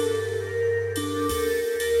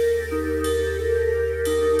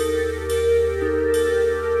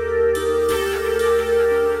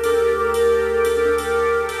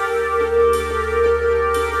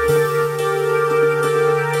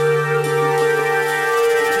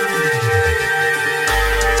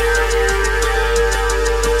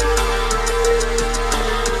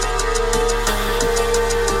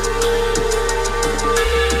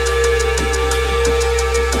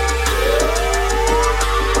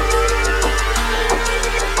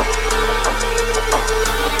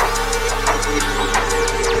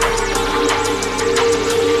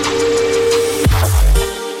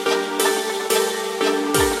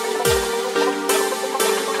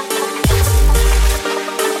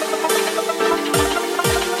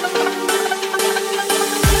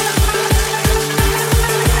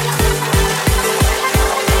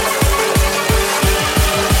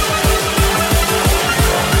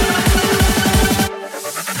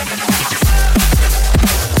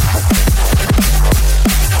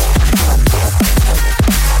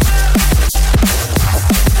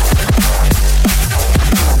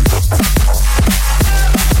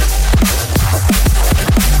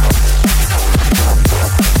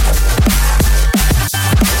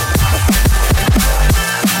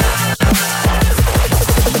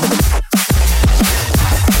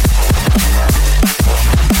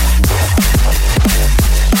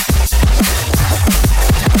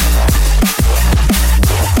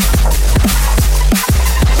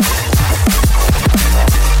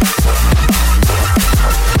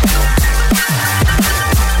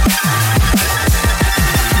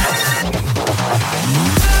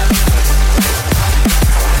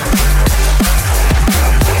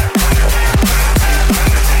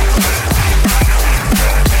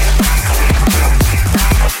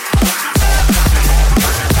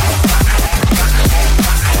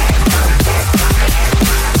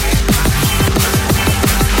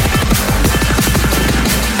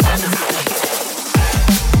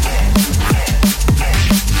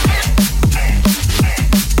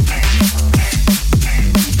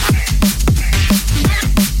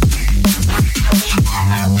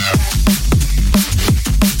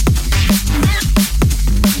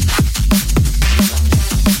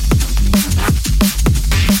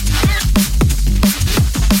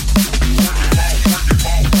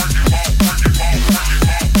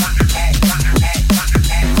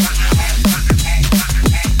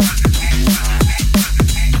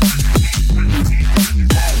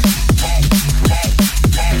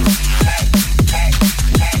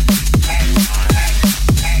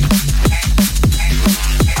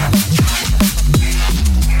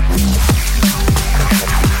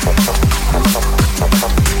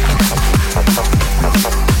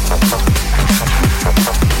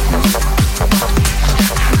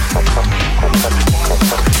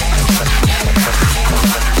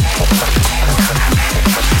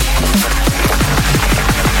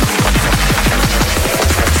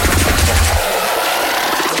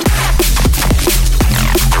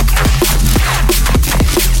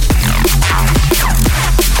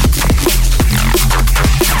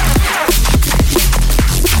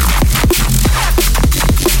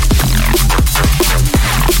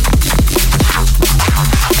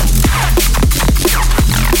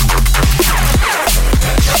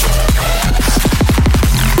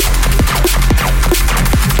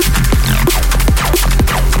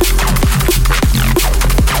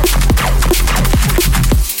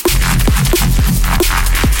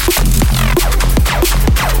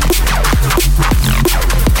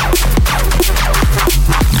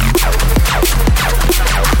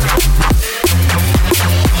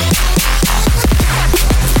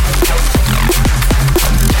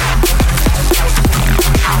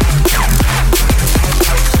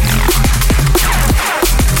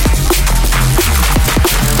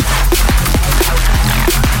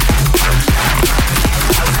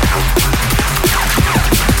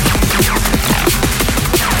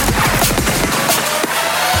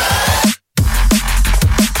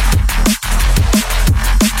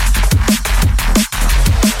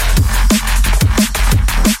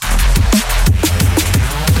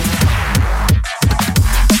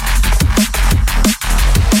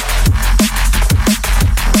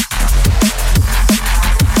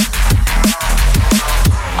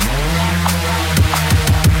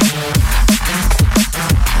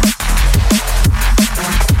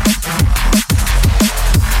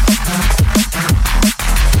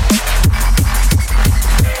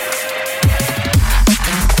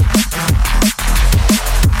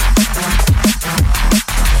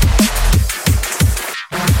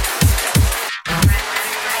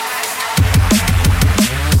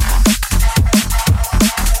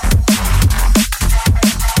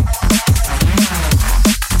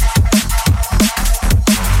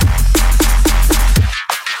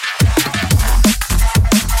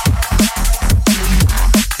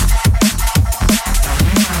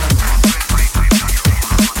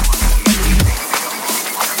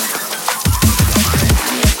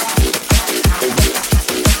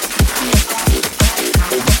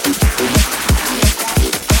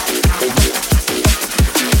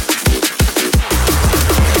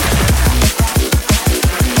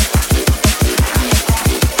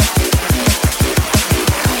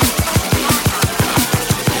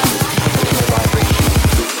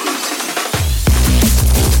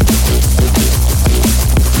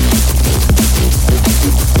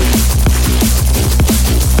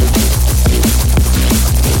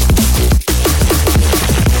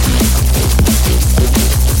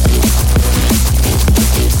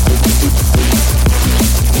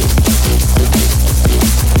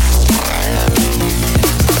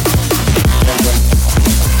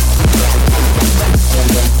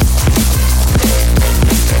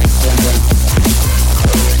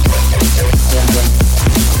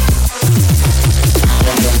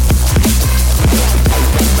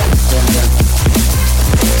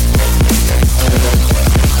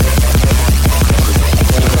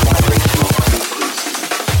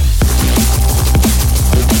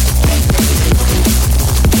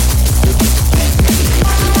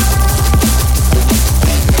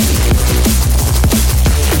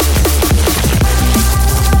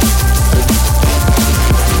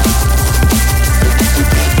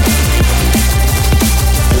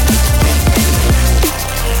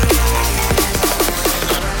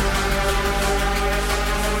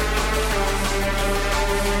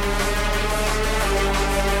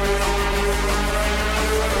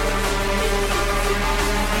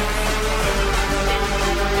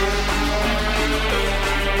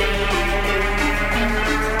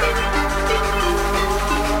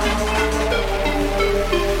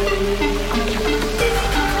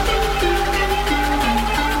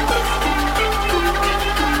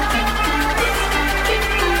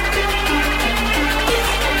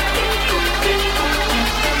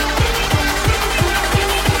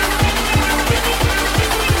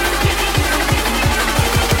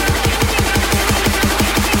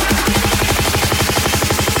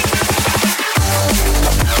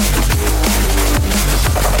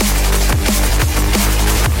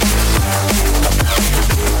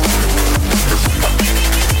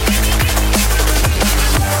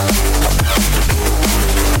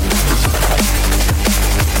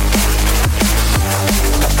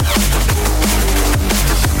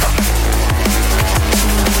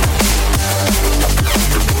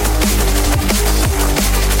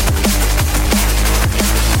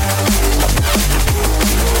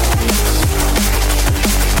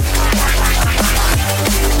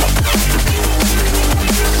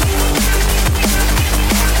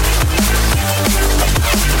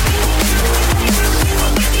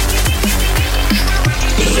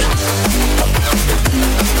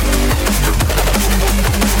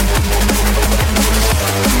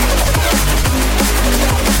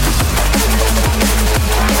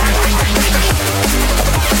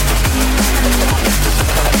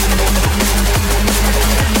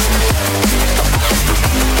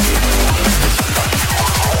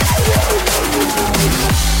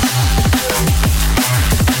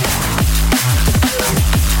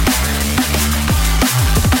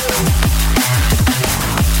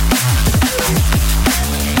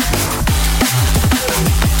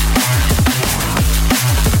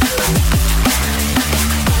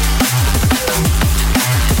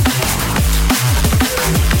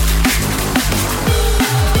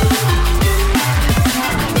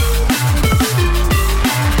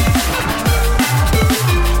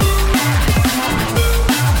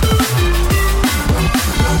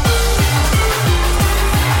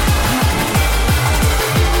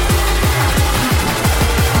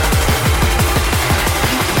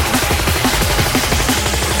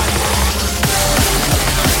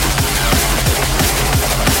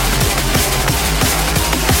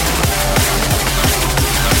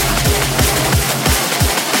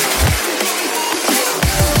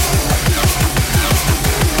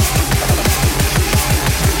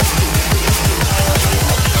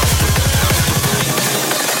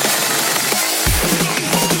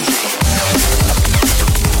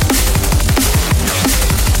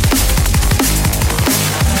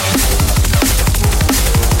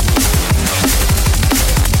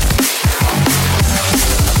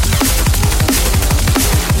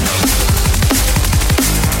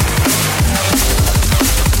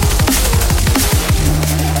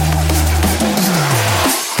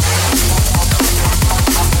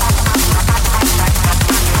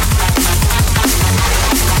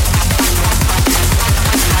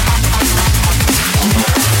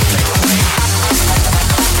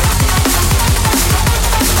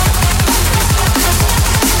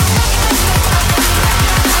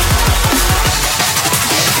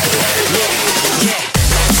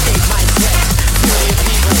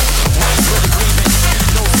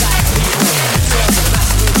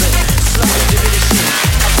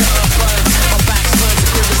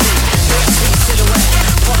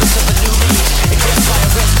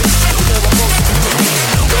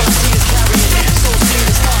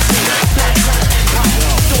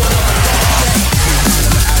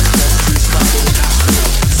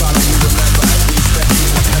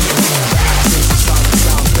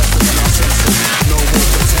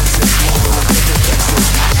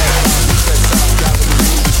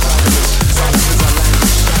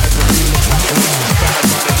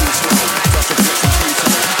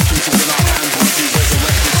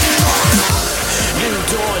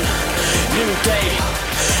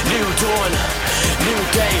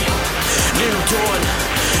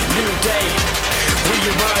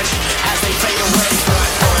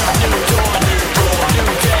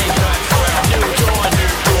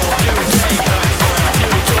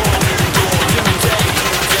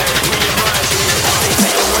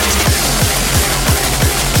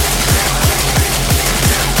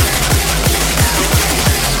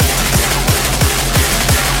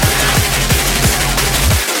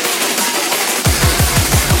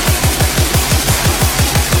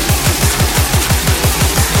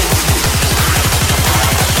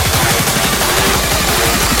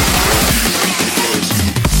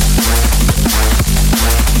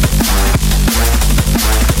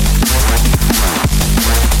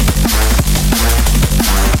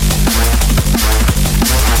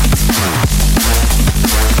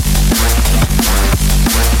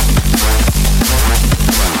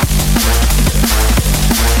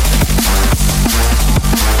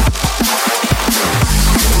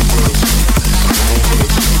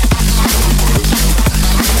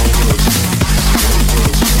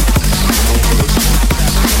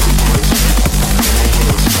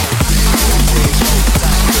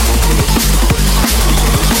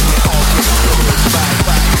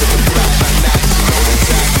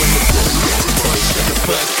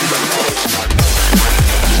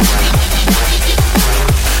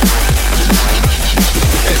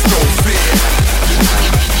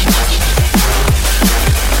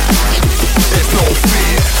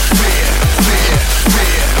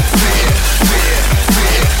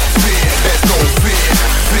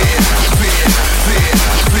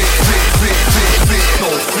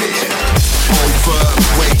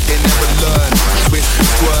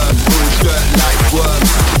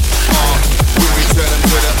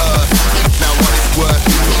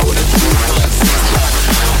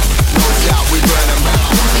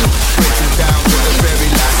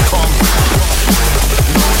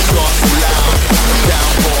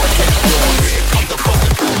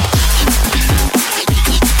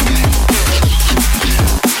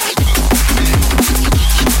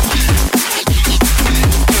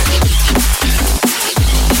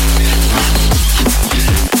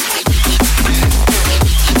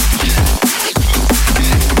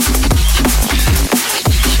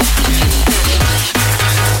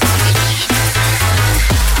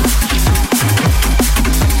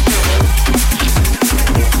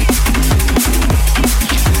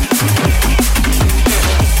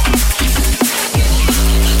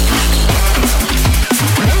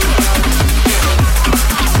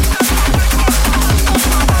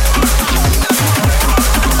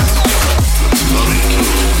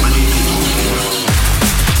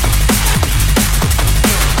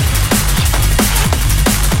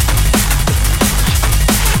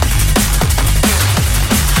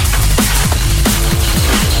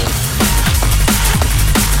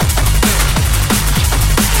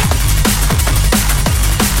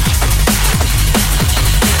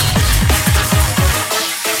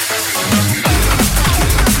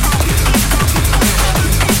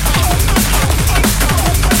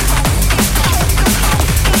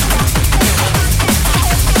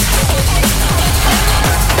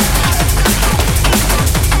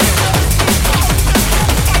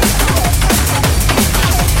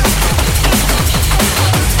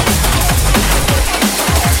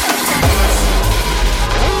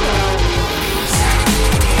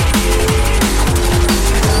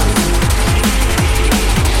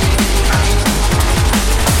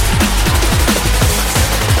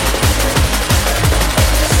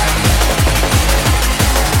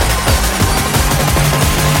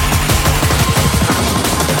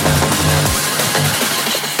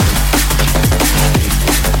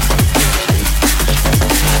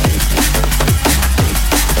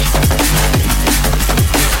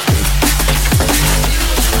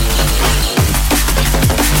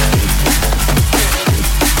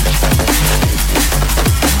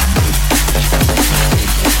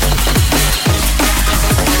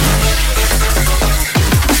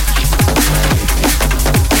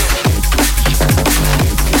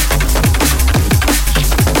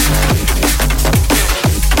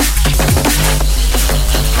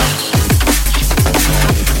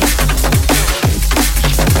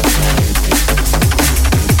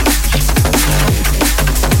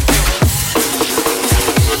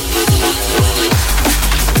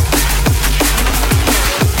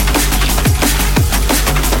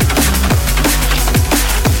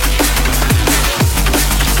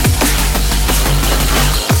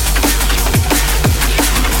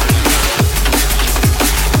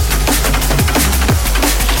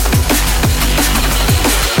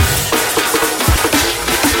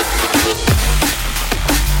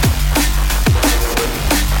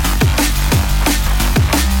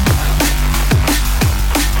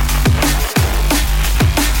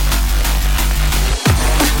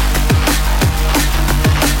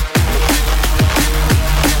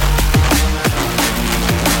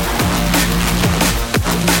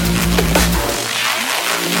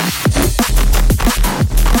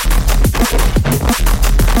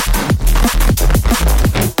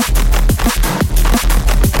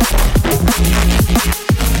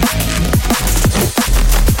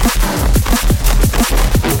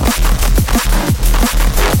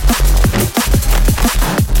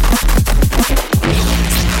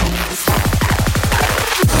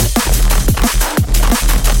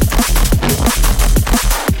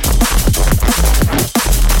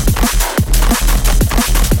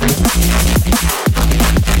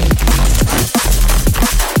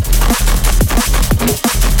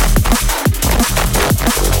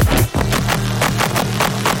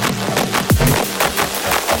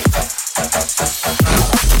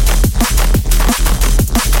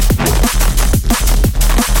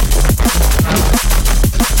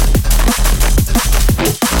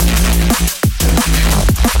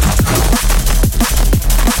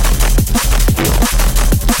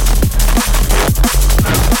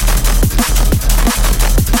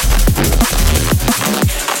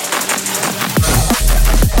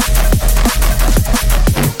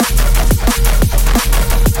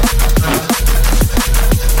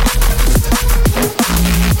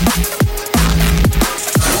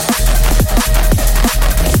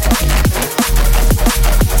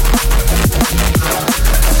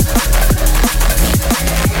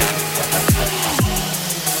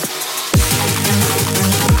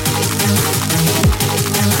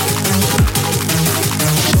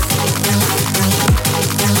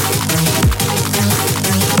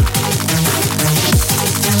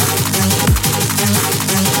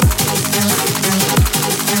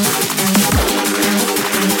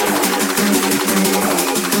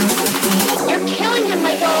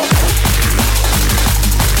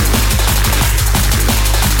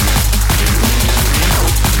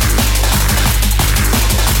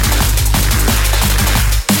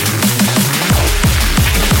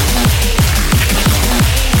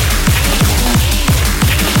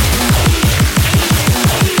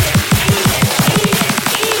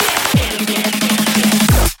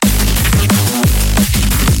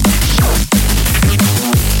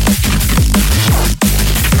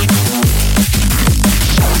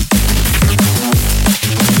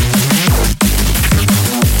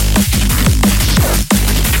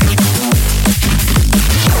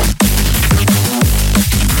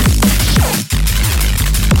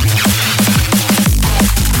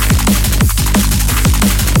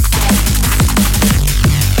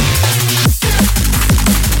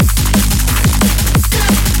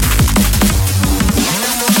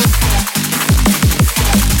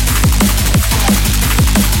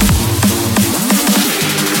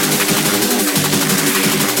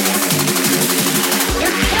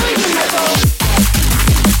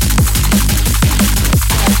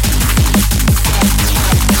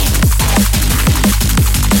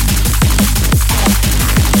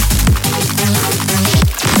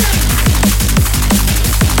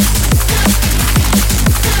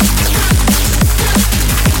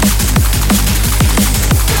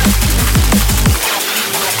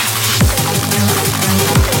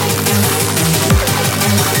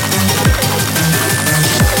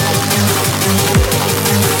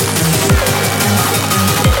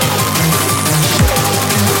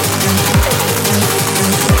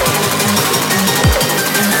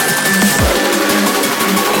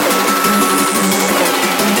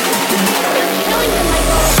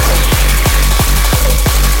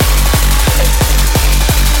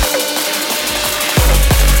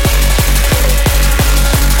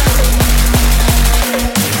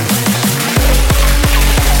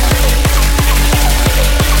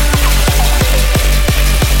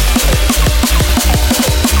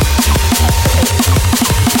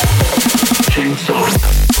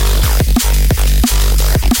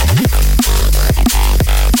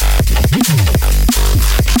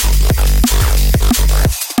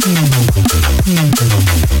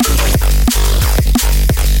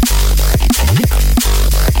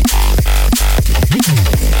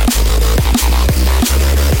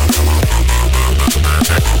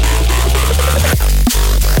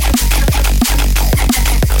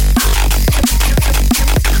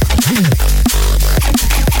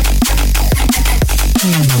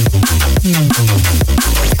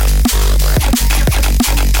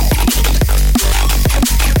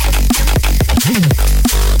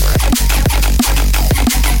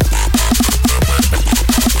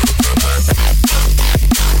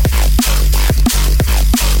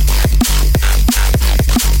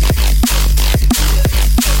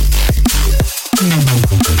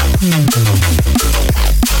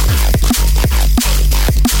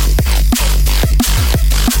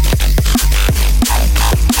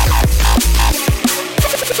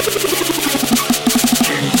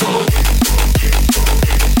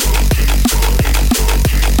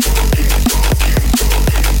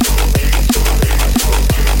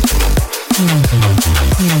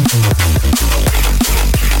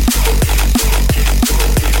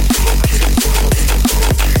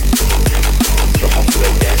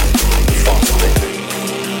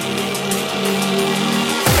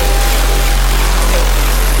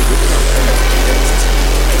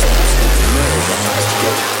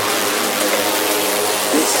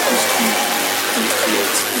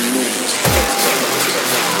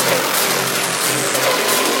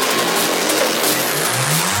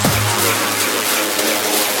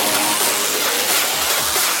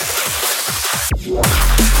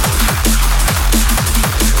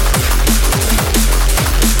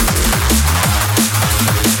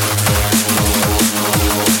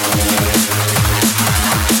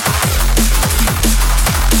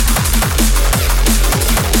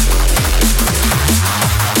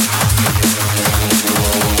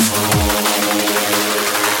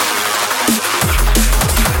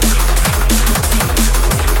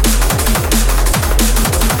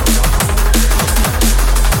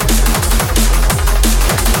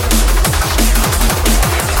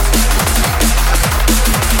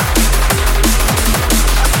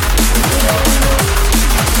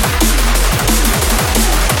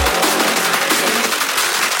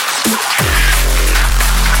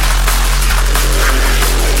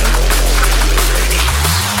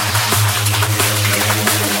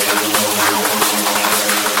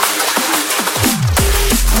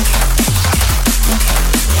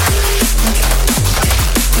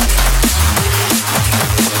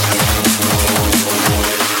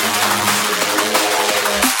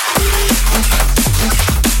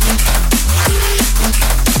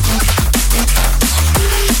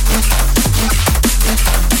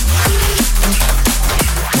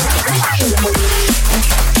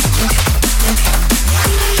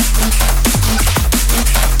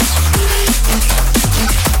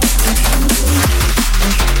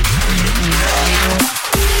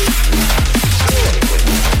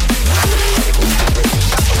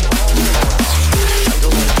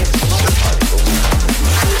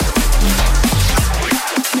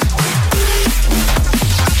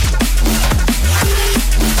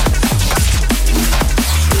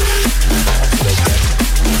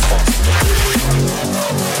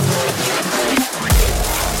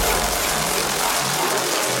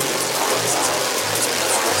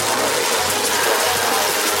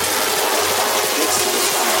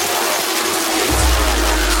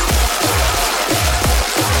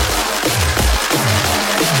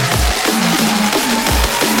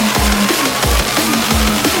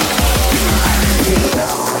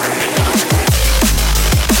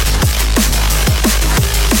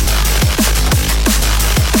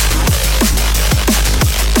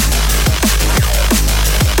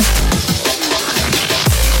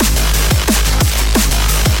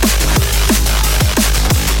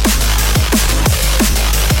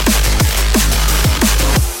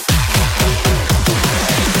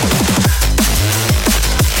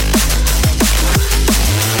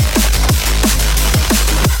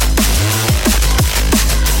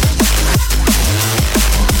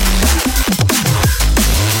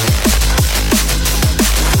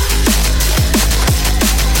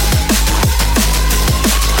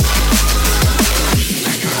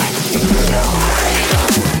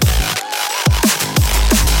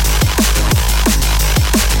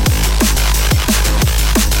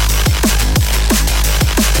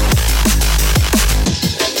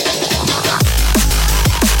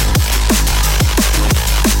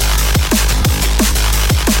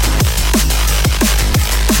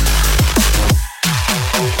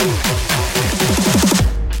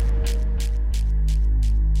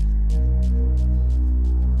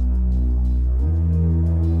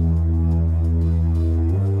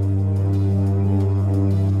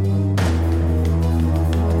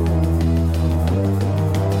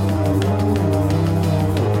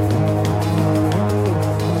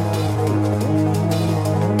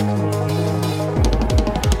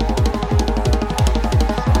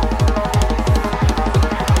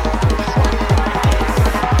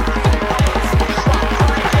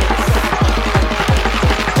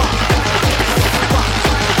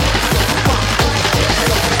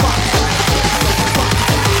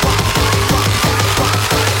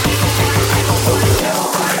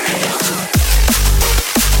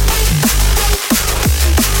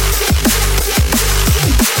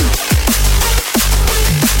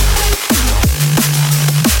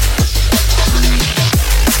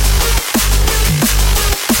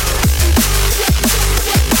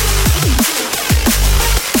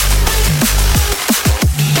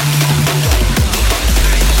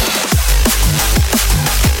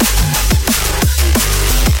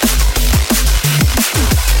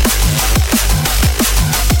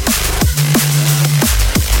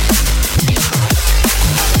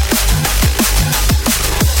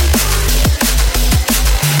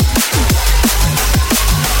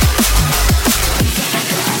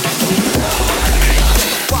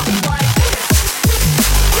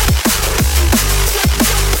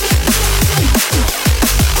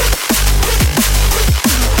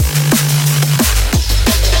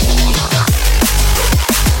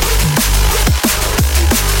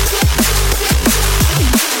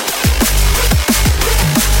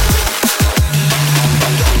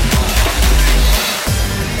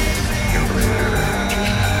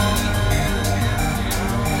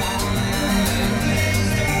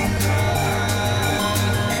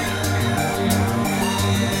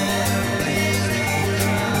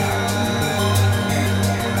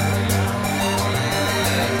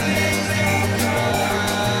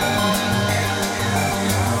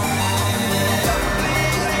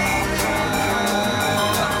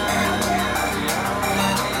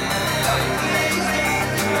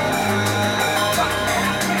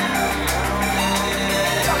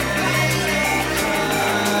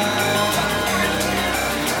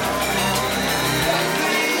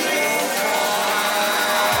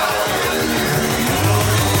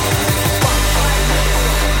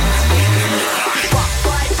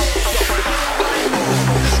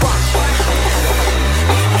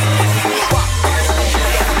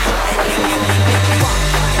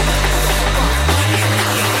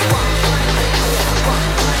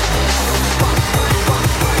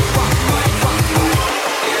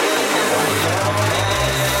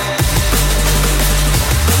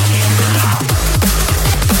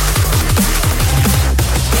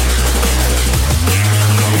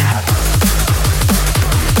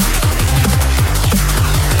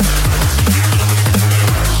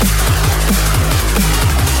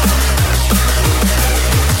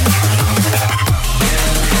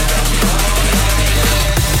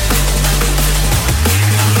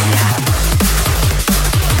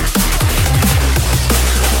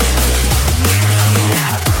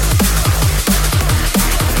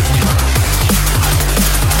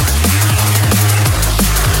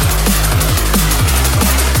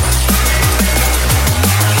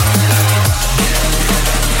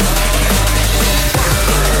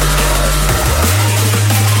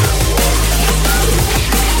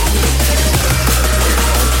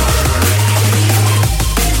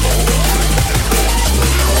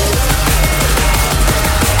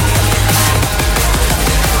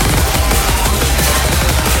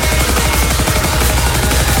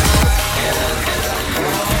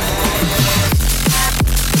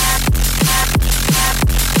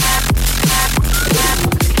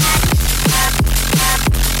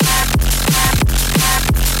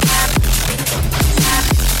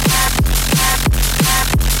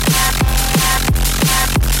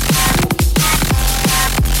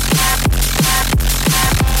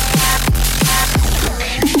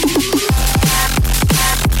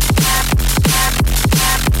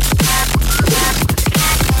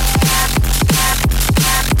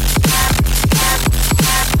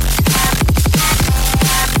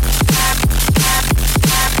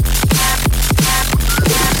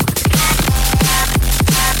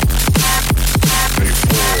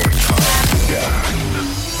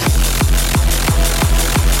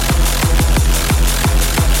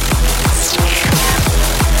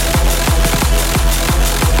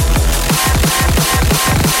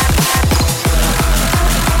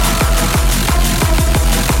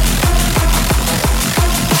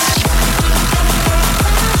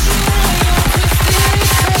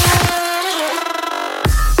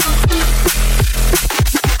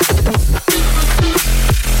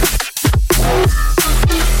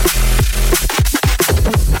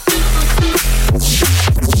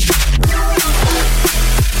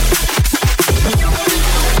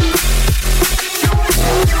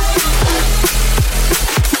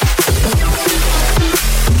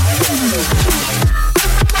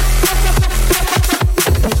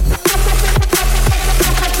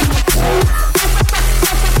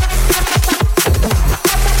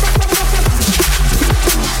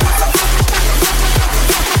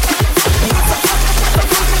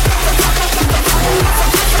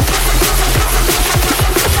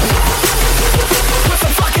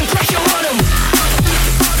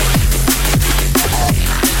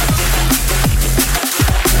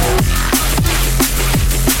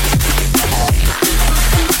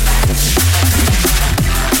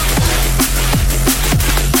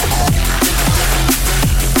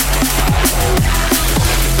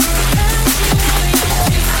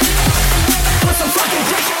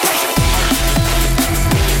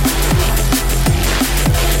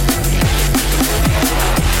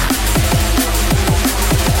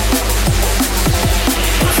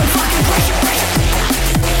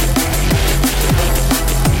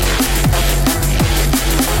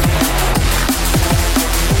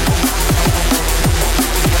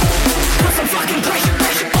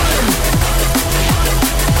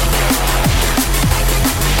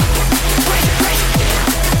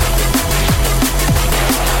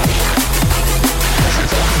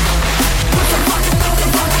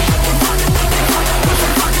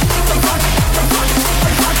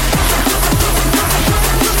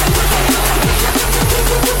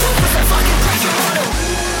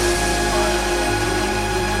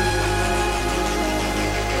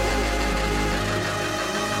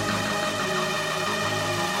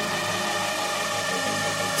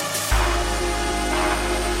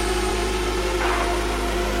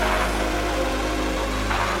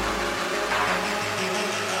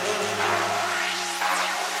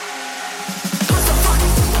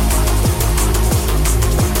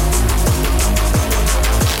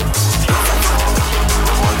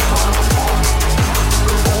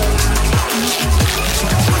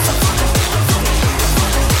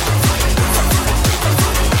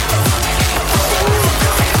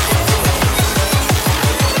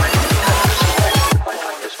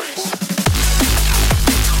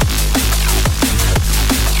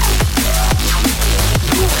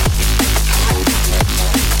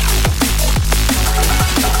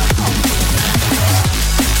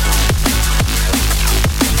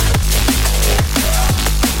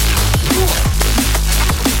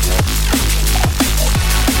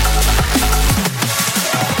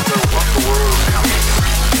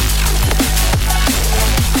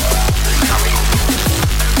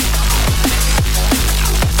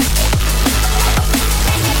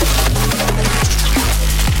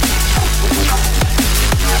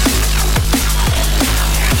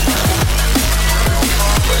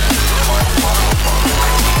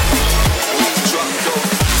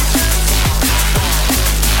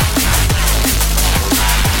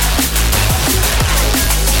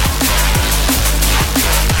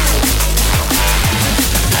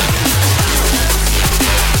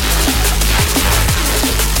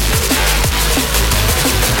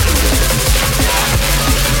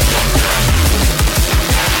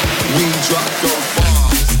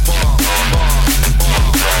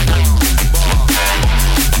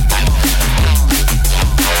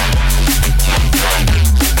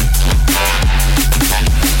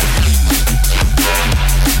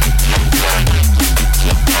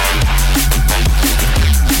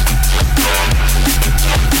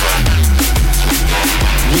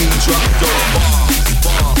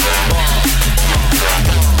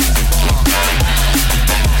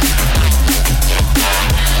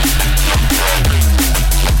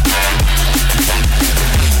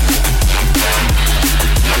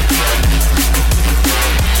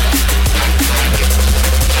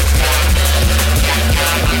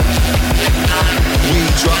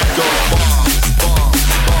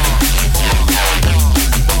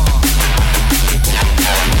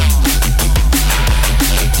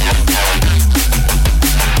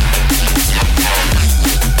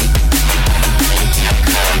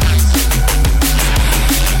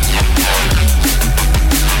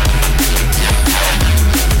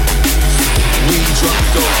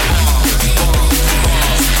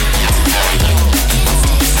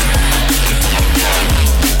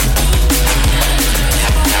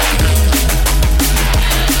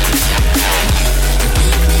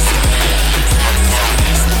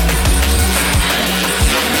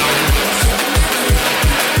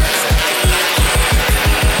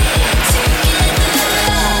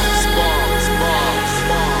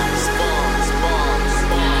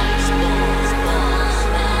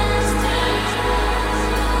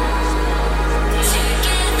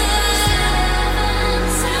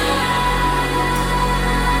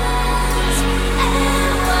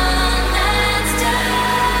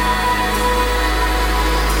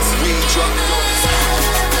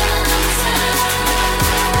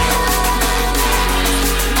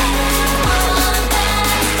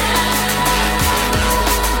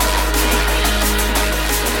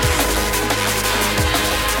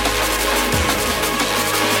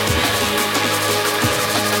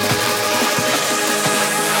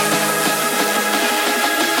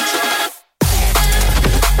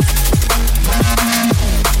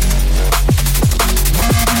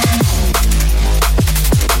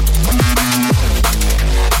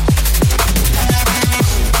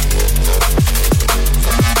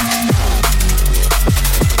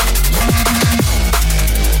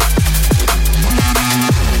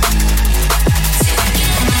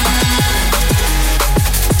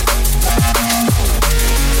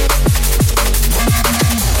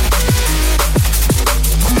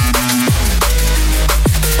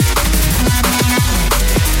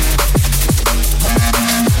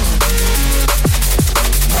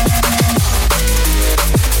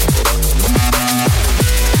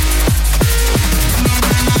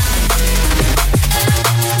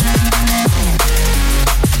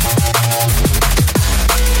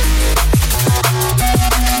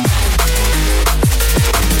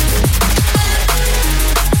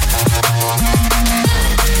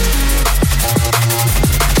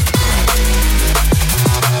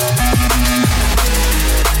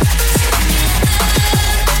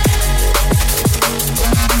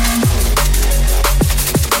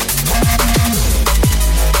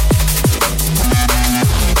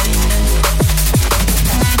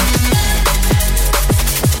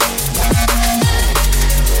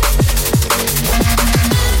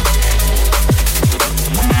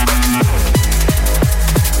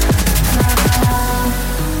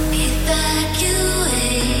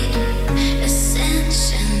 evacuate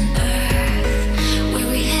Ascension Earth, where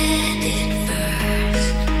we headed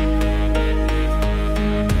first.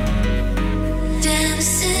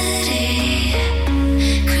 Density,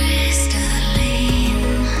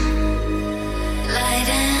 crystalline, light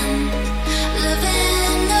and love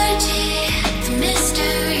energy. The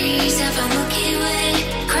mysteries of our Milky Way,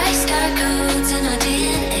 Christ our codes and our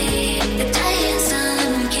DNA. The dying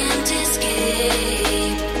sun we can't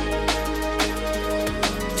escape.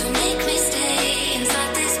 Don't make me stay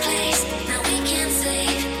inside this place. Now we can't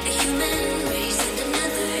save the human race in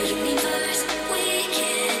another universe. We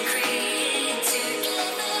can create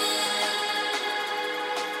together.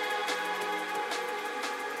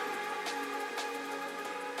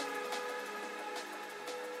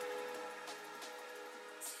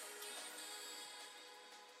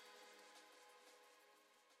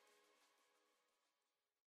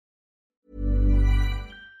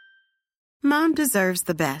 Mom deserves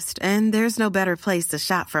the best, and there's no better place to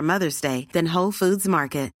shop for Mother's Day than Whole Foods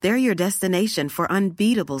Market. They're your destination for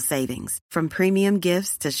unbeatable savings, from premium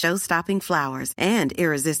gifts to show-stopping flowers and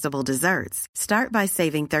irresistible desserts. Start by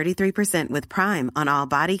saving 33% with Prime on all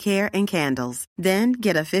body care and candles. Then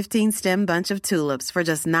get a 15-stem bunch of tulips for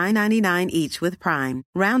just $9.99 each with Prime.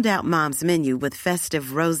 Round out Mom's menu with festive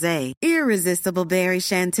rosé, irresistible berry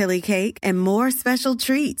chantilly cake, and more special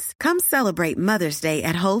treats. Come celebrate Mother's Day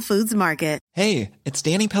at Whole Foods Market. Hey, it's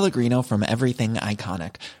Danny Pellegrino from Everything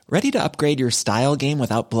Iconic. Ready to upgrade your style game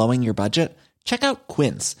without blowing your budget? Check out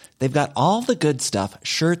Quince. They've got all the good stuff,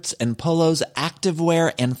 shirts and polos,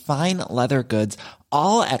 activewear, and fine leather goods,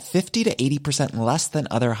 all at 50 to 80% less than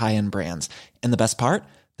other high-end brands. And the best part?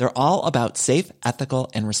 They're all about safe, ethical,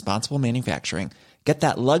 and responsible manufacturing. Get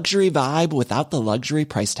that luxury vibe without the luxury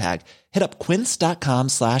price tag. Hit up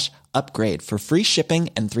quince.com/upgrade for free shipping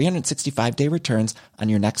and 365-day returns on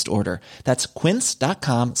your next order. That's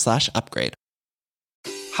quince.com/upgrade.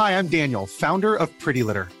 Hi, I'm Daniel, founder of Pretty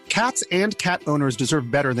Litter. Cats and cat owners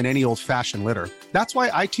deserve better than any old-fashioned litter. That's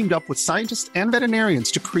why I teamed up with scientists and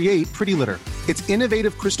veterinarians to create Pretty Litter. Its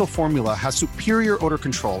innovative crystal formula has superior odor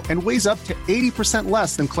control and weighs up to 80%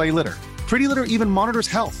 less than clay litter. Pretty Litter even monitors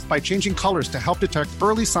health by changing colors to help detect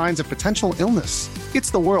early signs of potential illness. It's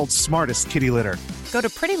the world's smartest kitty litter. Go to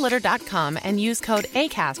prettylitter.com and use code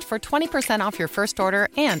ACAST for 20% off your first order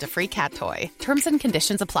and a free cat toy. Terms and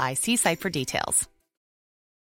conditions apply. See site for details.